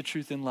speak the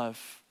truth in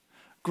love,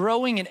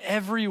 growing in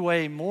every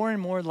way more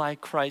and more like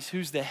Christ,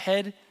 who's the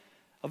head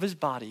of his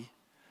body,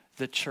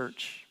 the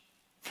church.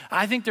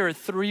 I think there are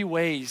three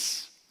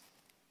ways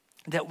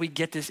that we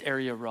get this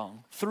area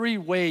wrong. Three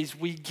ways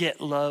we get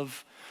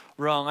love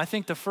wrong. I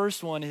think the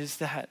first one is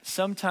that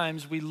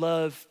sometimes we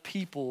love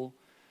people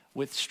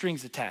with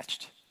strings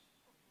attached.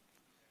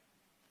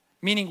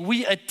 meaning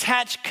we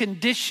attach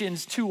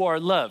conditions to our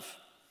love.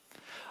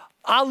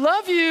 I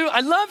love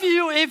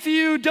you if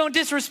you don't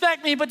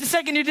disrespect me, but the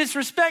second you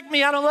disrespect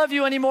me, I don't love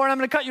you anymore and I'm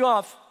gonna cut you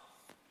off.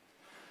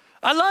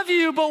 I love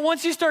you, but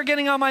once you start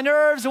getting on my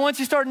nerves and once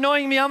you start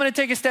annoying me, I'm gonna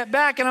take a step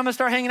back and I'm gonna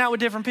start hanging out with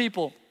different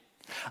people.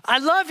 I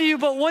love you,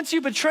 but once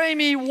you betray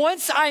me,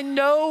 once I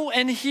know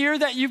and hear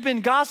that you've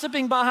been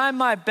gossiping behind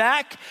my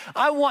back,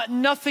 I want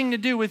nothing to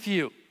do with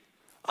you.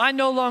 I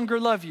no longer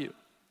love you.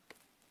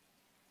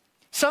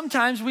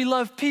 Sometimes we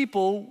love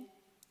people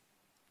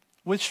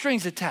with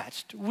strings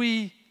attached.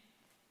 We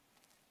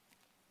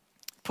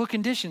put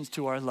conditions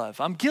to our love.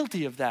 I'm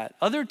guilty of that.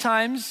 Other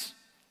times,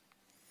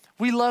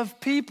 we love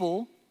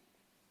people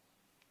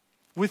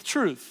with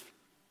truth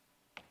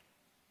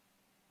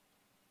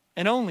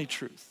and only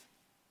truth.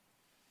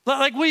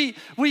 Like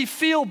we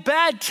feel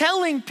bad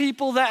telling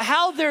people that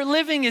how they're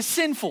living is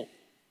sinful.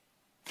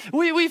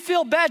 We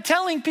feel bad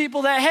telling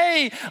people that,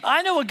 hey,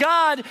 I know a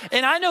God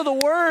and I know the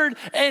Word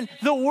and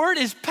the Word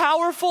is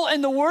powerful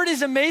and the Word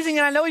is amazing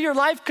and I know your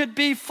life could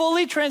be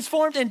fully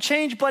transformed and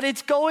changed, but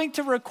it's going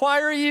to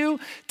require you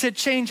to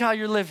change how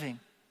you're living.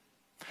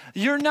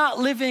 You're not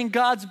living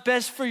God's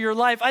best for your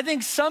life. I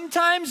think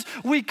sometimes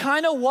we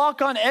kind of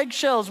walk on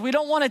eggshells. We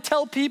don't want to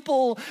tell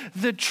people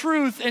the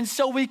truth, and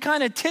so we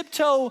kind of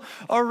tiptoe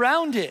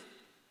around it.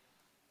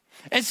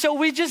 And so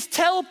we just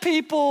tell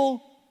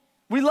people,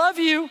 we love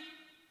you,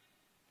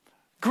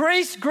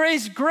 grace,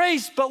 grace,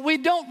 grace, but we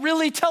don't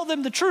really tell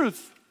them the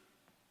truth.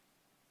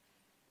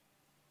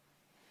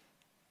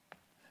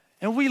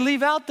 And we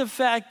leave out the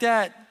fact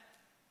that,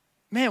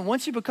 man,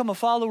 once you become a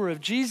follower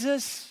of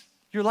Jesus,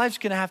 your life's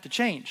gonna have to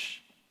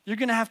change. You're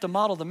gonna have to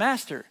model the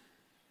master.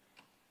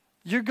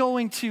 You're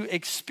going to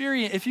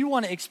experience, if you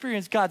wanna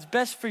experience God's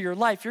best for your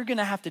life, you're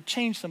gonna have to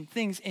change some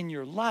things in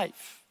your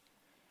life.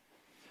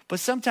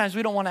 But sometimes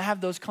we don't wanna have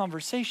those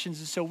conversations,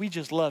 and so we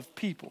just love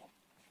people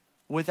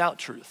without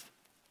truth.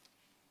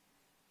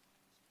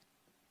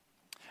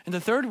 And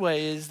the third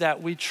way is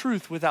that we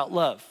truth without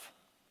love.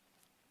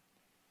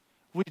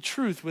 We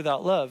truth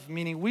without love,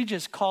 meaning we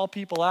just call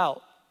people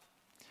out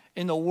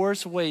in the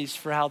worst ways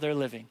for how they're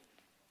living.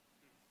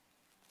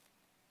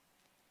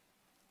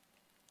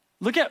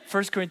 Look at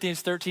 1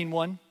 Corinthians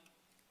 13:1.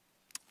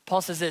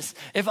 Paul says this,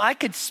 if I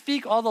could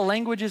speak all the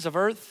languages of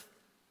earth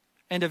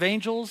and of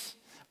angels,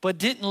 but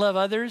didn't love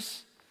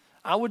others,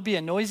 I would be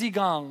a noisy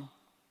gong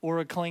or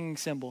a clanging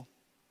cymbal.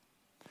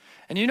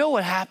 And you know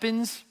what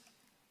happens?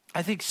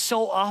 I think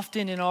so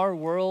often in our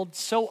world,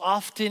 so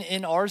often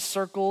in our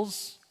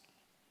circles,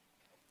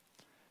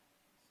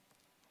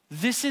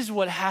 this is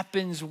what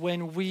happens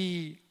when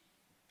we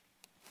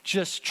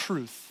just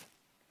truth.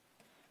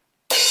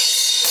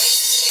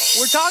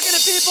 We're talking to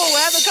people,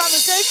 we're having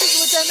conversations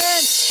with them,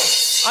 man.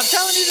 I'm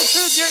telling you the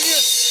truth.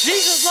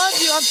 Jesus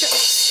loves you.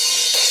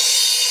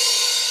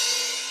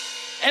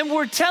 And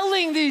we're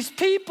telling these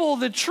people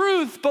the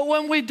truth, but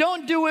when we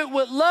don't do it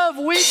with love,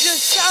 we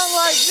just sound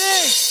like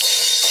this.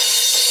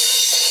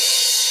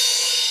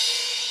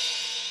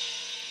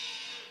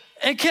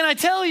 And can I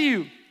tell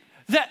you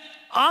that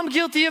I'm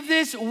guilty of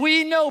this?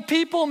 We know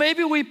people,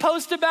 maybe we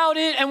post about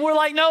it and we're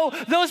like, no,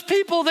 those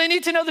people, they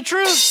need to know the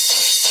truth.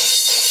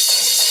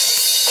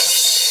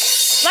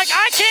 Like,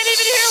 I can't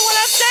even hear what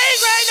I'm saying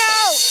right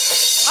now.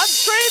 I'm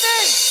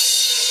screaming.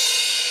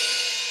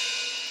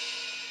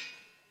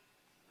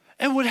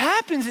 And what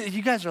happens is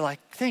you guys are like,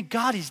 thank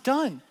God he's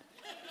done.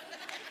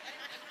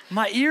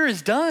 My ear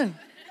is done.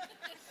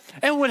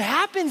 And what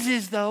happens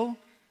is, though,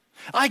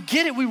 I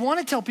get it. We want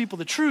to tell people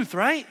the truth,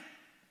 right?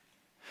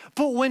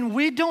 But when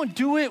we don't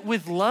do it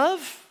with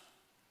love,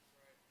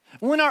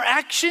 when our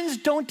actions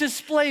don't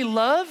display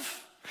love,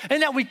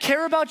 and that we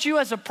care about you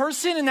as a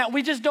person and that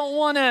we just don't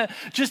want to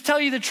just tell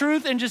you the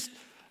truth and just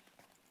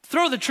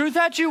throw the truth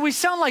at you, we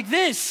sound like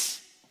this.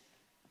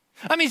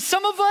 I mean,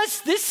 some of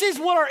us, this is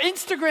what our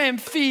Instagram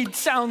feed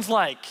sounds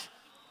like.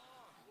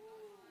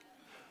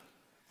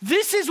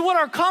 This is what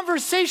our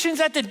conversations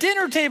at the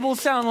dinner table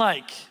sound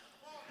like.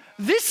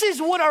 This is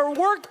what our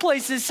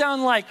workplaces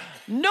sound like.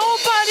 Nobody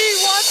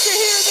wants to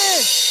hear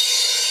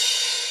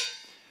this.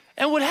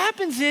 And what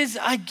happens is,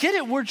 I get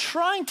it, we're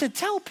trying to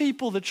tell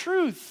people the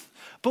truth.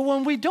 But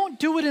when we don't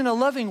do it in a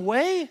loving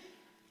way,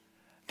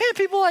 man,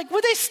 people are like,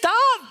 would they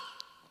stop?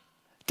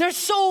 They're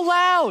so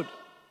loud.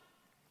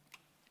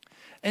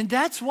 And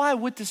that's why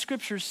what the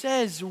scripture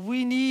says,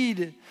 we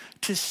need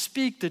to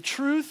speak the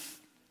truth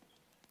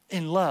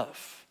in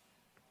love.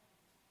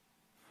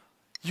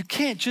 You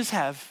can't just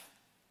have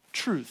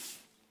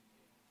truth.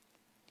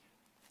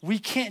 We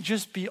can't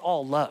just be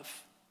all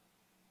love.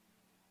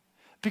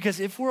 Because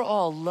if we're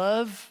all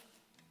love,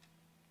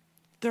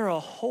 there are a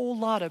whole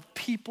lot of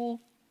people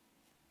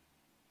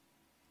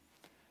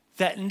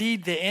that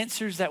need the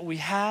answers that we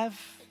have,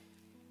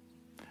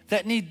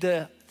 that need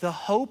the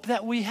hope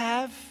that we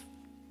have,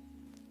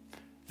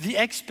 the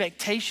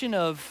expectation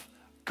of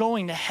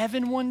going to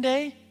heaven one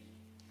day.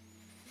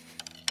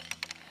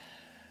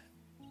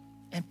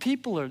 And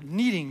people are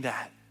needing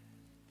that.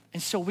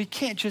 And so we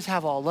can't just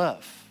have all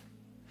love.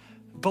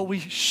 But we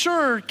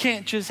sure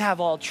can't just have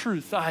all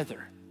truth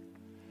either.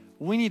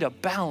 We need a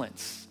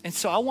balance. And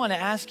so I want to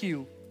ask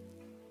you,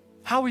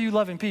 how are you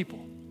loving people?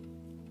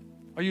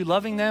 Are you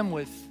loving them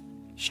with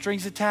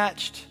strings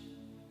attached?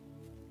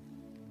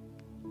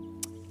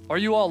 Are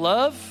you all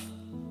love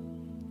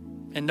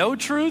and no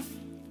truth?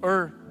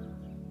 Or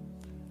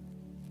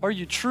are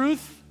you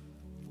truth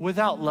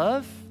without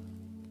love?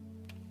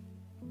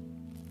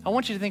 I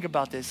want you to think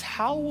about this.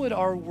 How would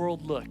our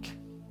world look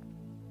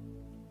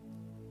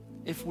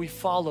if we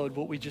followed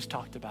what we just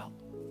talked about?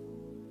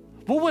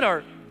 What would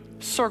our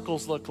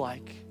circles look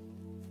like?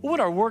 What would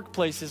our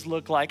workplaces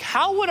look like?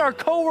 How would our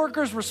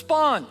coworkers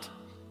respond?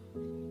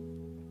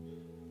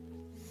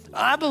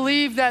 I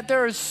believe that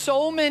there are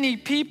so many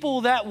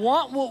people that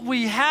want what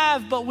we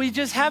have, but we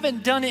just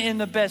haven't done it in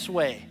the best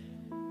way.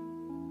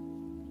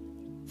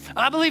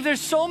 I believe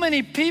there's so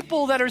many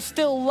people that are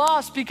still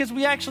lost because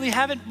we actually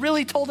haven't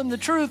really told them the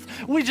truth.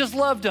 We just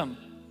loved them.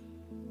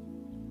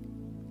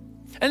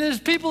 And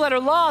there's people that are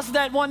lost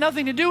that want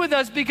nothing to do with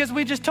us because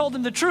we just told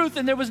them the truth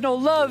and there was no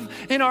love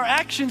in our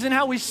actions and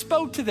how we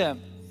spoke to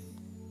them.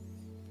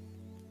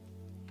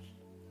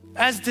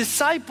 As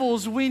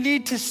disciples, we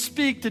need to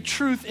speak the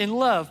truth in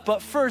love,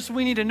 but first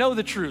we need to know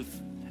the truth.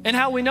 And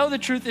how we know the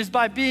truth is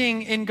by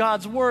being in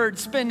God's word,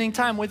 spending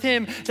time with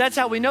him. That's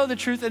how we know the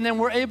truth, and then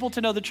we're able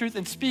to know the truth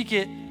and speak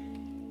it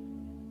in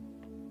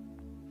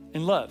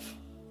love.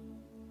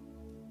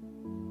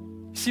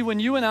 See, when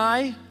you and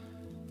I,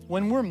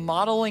 when we're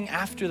modeling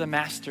after the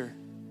master,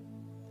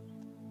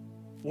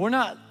 we're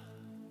not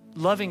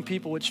loving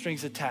people with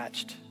strings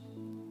attached.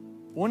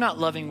 We're not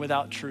loving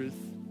without truth.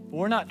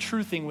 We're not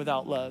truthing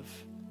without love.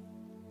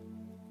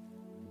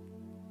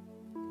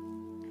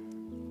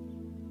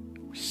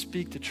 We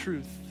speak the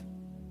truth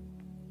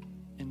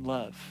in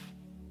love.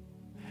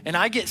 And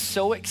I get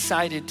so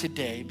excited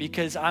today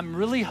because I'm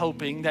really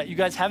hoping that you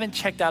guys haven't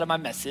checked out of my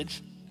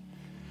message.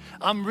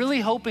 I'm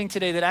really hoping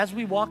today that as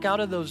we walk out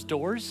of those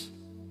doors,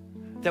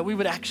 that we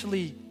would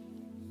actually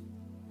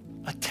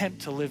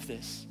attempt to live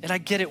this. And I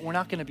get it, we're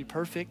not gonna be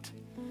perfect.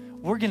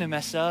 We're gonna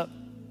mess up.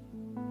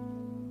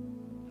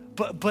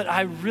 But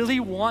I really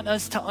want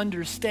us to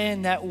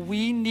understand that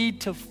we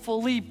need to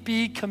fully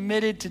be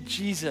committed to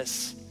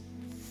Jesus.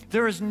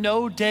 There is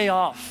no day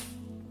off.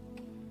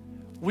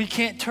 We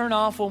can't turn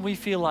off when we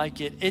feel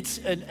like it. It's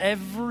an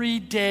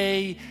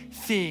everyday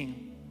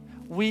thing.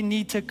 We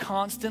need to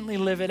constantly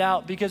live it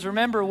out because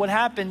remember what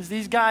happens,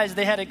 these guys,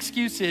 they had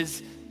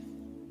excuses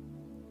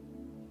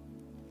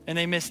and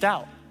they missed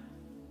out.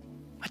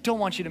 I don't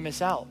want you to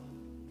miss out.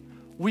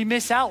 We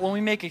miss out when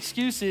we make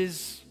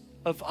excuses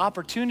of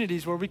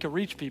opportunities where we could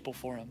reach people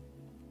for him.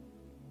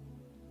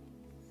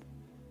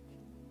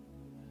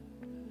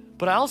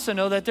 But I also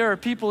know that there are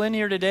people in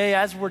here today,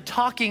 as we're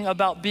talking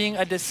about being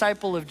a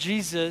disciple of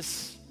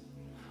Jesus,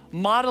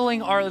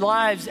 modeling our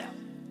lives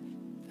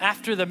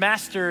after the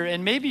master,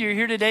 and maybe you're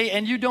here today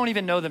and you don't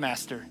even know the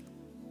master.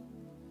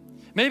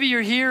 Maybe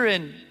you're here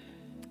and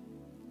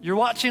you're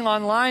watching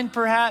online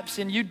perhaps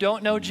and you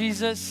don't know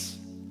Jesus.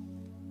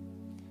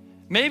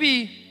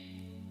 Maybe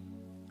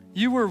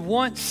you were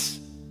once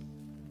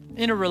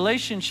in a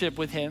relationship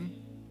with him,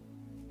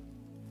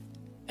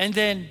 and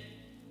then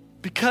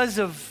because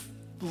of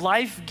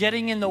life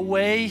getting in the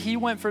way, he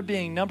went from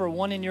being number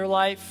one in your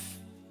life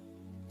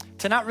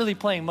to not really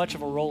playing much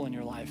of a role in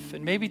your life.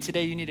 And maybe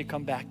today you need to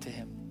come back to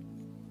him.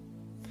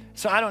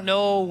 So I don't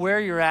know where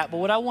you're at, but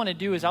what I want to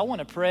do is I want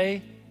to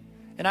pray.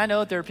 And I know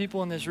that there are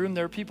people in this room,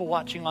 there are people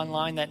watching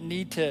online that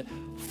need to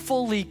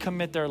fully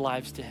commit their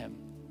lives to him.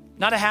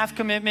 Not a half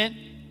commitment,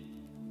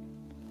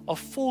 a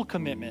full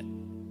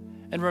commitment.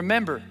 And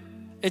remember,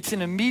 it's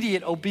an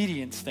immediate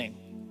obedience thing.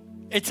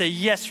 It's a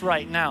yes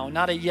right now,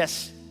 not a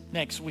yes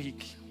next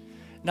week,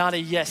 not a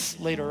yes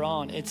later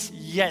on. It's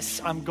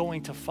yes, I'm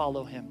going to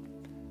follow him.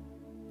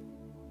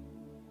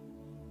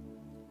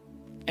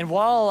 And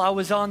while I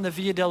was on the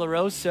Via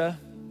Dolorosa,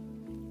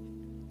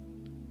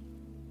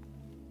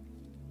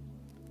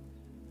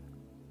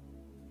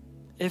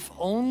 if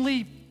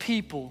only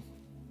people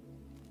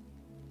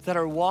that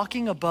are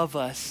walking above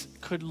us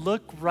could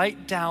look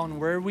right down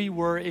where we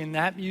were in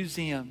that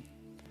museum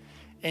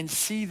and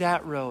see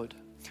that road.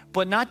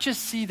 But not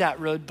just see that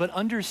road, but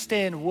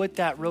understand what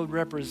that road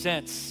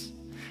represents.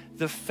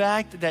 The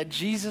fact that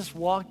Jesus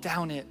walked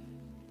down it,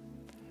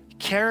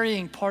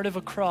 carrying part of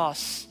a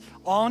cross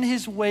on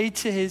his way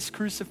to his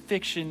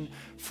crucifixion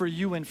for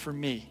you and for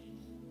me.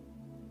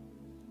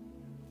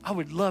 I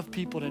would love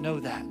people to know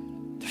that.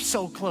 They're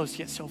so close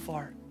yet so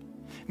far.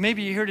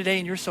 Maybe you're here today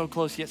and you're so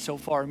close yet so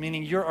far,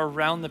 meaning you're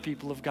around the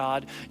people of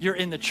God. You're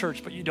in the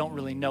church, but you don't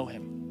really know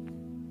him.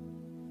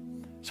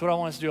 So what I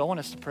want us to do, I want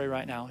us to pray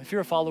right now. If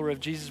you're a follower of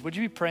Jesus, would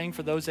you be praying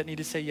for those that need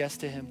to say yes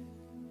to him?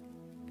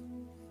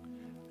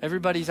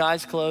 Everybody's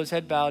eyes closed,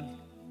 head bowed.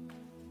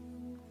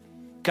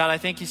 God, I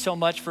thank you so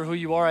much for who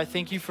you are. I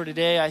thank you for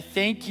today. I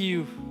thank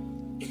you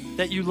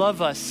that you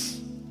love us.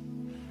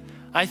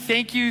 I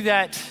thank you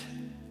that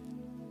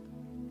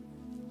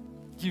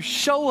you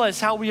show us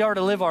how we are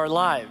to live our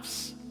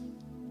lives.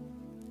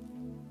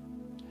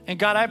 And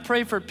God, I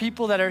pray for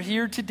people that are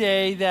here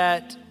today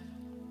that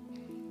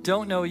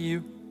don't know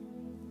you,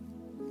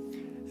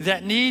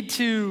 that need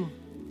to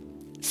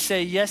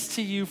say yes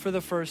to you for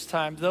the first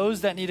time,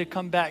 those that need to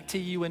come back to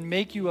you and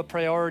make you a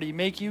priority,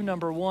 make you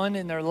number one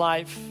in their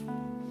life.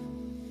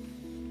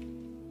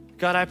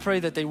 God, I pray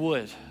that they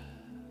would.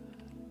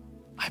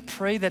 I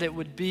pray that it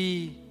would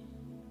be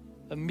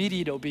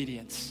immediate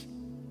obedience.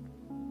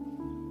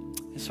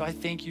 And so I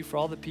thank you for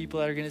all the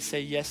people that are going to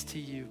say yes to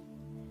you.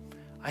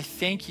 I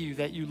thank you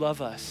that you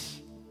love us.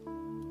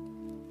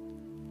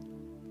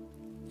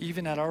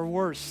 Even at our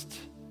worst,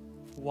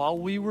 while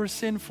we were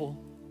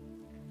sinful,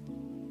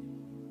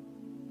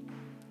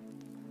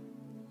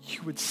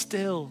 you would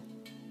still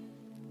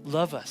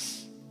love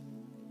us,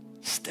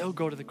 still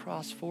go to the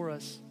cross for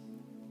us.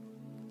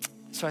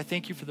 So I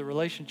thank you for the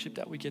relationship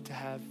that we get to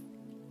have.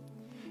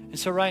 And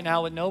so right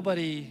now, with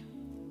nobody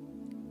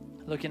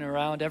looking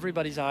around,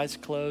 everybody's eyes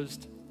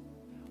closed,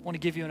 I want to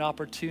give you an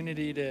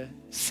opportunity to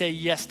say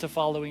yes to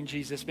following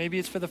Jesus. Maybe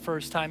it's for the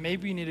first time.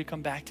 Maybe you need to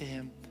come back to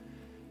him.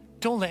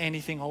 Don't let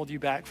anything hold you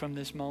back from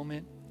this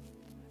moment.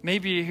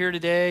 Maybe you're here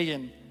today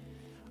and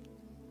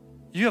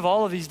you have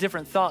all of these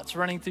different thoughts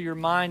running through your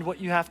mind,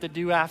 what you have to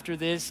do after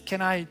this.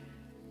 Can I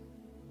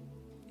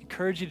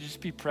encourage you to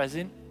just be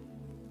present?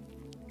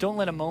 Don't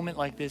let a moment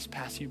like this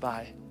pass you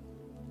by.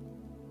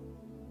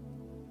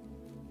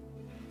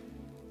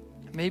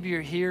 Maybe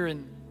you're here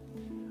and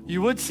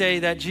you would say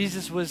that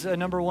Jesus was a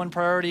number one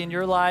priority in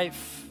your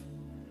life,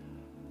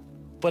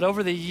 but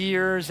over the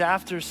years,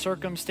 after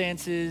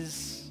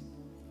circumstances,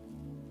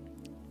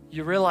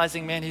 you're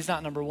realizing, man, he's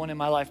not number one in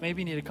my life.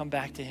 Maybe you need to come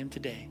back to him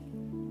today.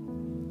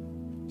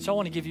 So I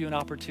want to give you an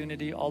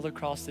opportunity all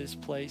across this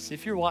place.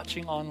 If you're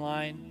watching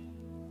online,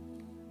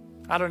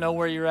 I don't know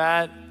where you're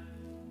at,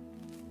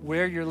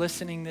 where you're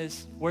listening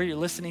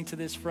to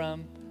this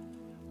from,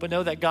 but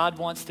know that God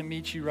wants to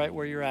meet you right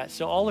where you're at.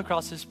 So all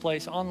across this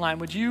place, online,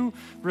 would you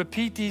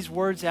repeat these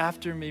words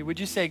after me? Would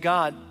you say,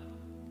 God,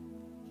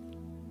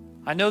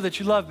 I know that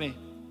you love me.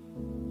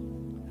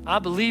 I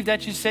believe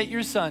that you sent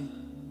your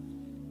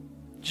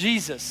son,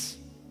 Jesus,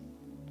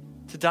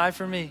 to die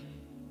for me.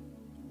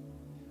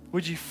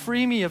 Would you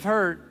free me of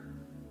hurt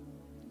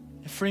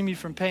and free me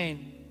from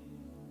pain?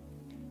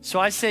 So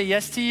I say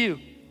yes to you.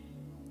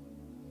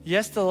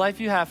 Yes to the life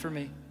you have for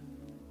me.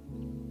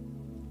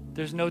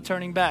 There's no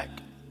turning back.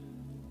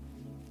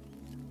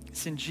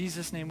 It's in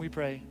Jesus' name we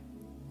pray.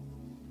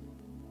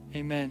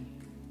 Amen.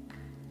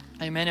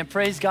 Amen. And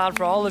praise God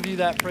for all of you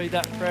that prayed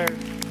that prayer.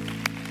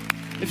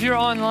 If you're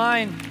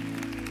online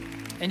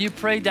and you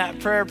prayed that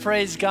prayer,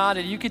 praise God,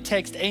 and you could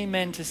text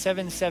amen to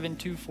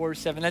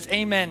 77247. That's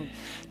amen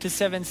to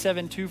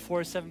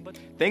 77247.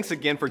 Thanks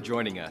again for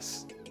joining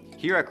us.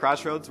 Here at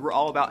Crossroads, we're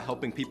all about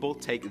helping people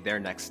take their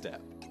next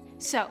step.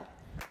 So,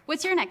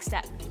 what's your next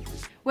step?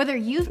 Whether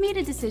you've made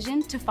a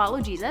decision to follow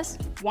Jesus,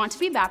 want to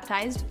be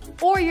baptized,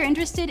 or you're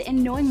interested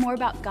in knowing more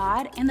about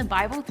God and the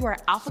Bible through our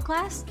Alpha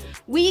class,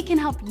 we can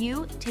help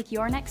you take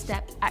your next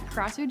step at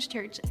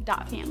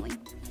crossroadschurch.family.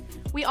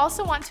 We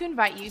also want to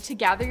invite you to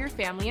gather your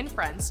family and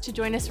friends to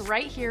join us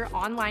right here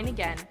online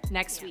again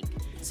next week.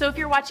 So if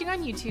you're watching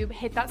on YouTube,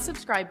 hit that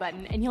subscribe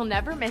button and you'll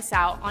never miss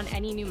out on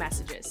any new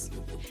messages.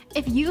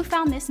 If you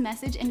found this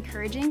message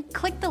encouraging,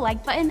 click the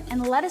like button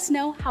and let us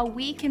know how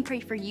we can pray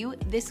for you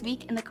this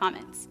week in the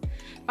comments.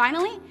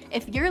 Finally,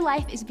 if your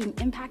life is being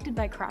impacted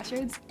by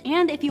Crossroads,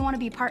 and if you want to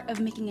be part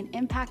of making an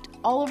impact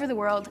all over the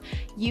world,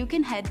 you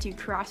can head to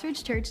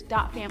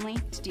crossroadschurch.family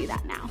to do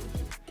that now.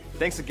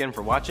 Thanks again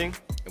for watching,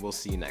 and we'll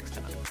see you next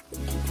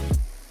time.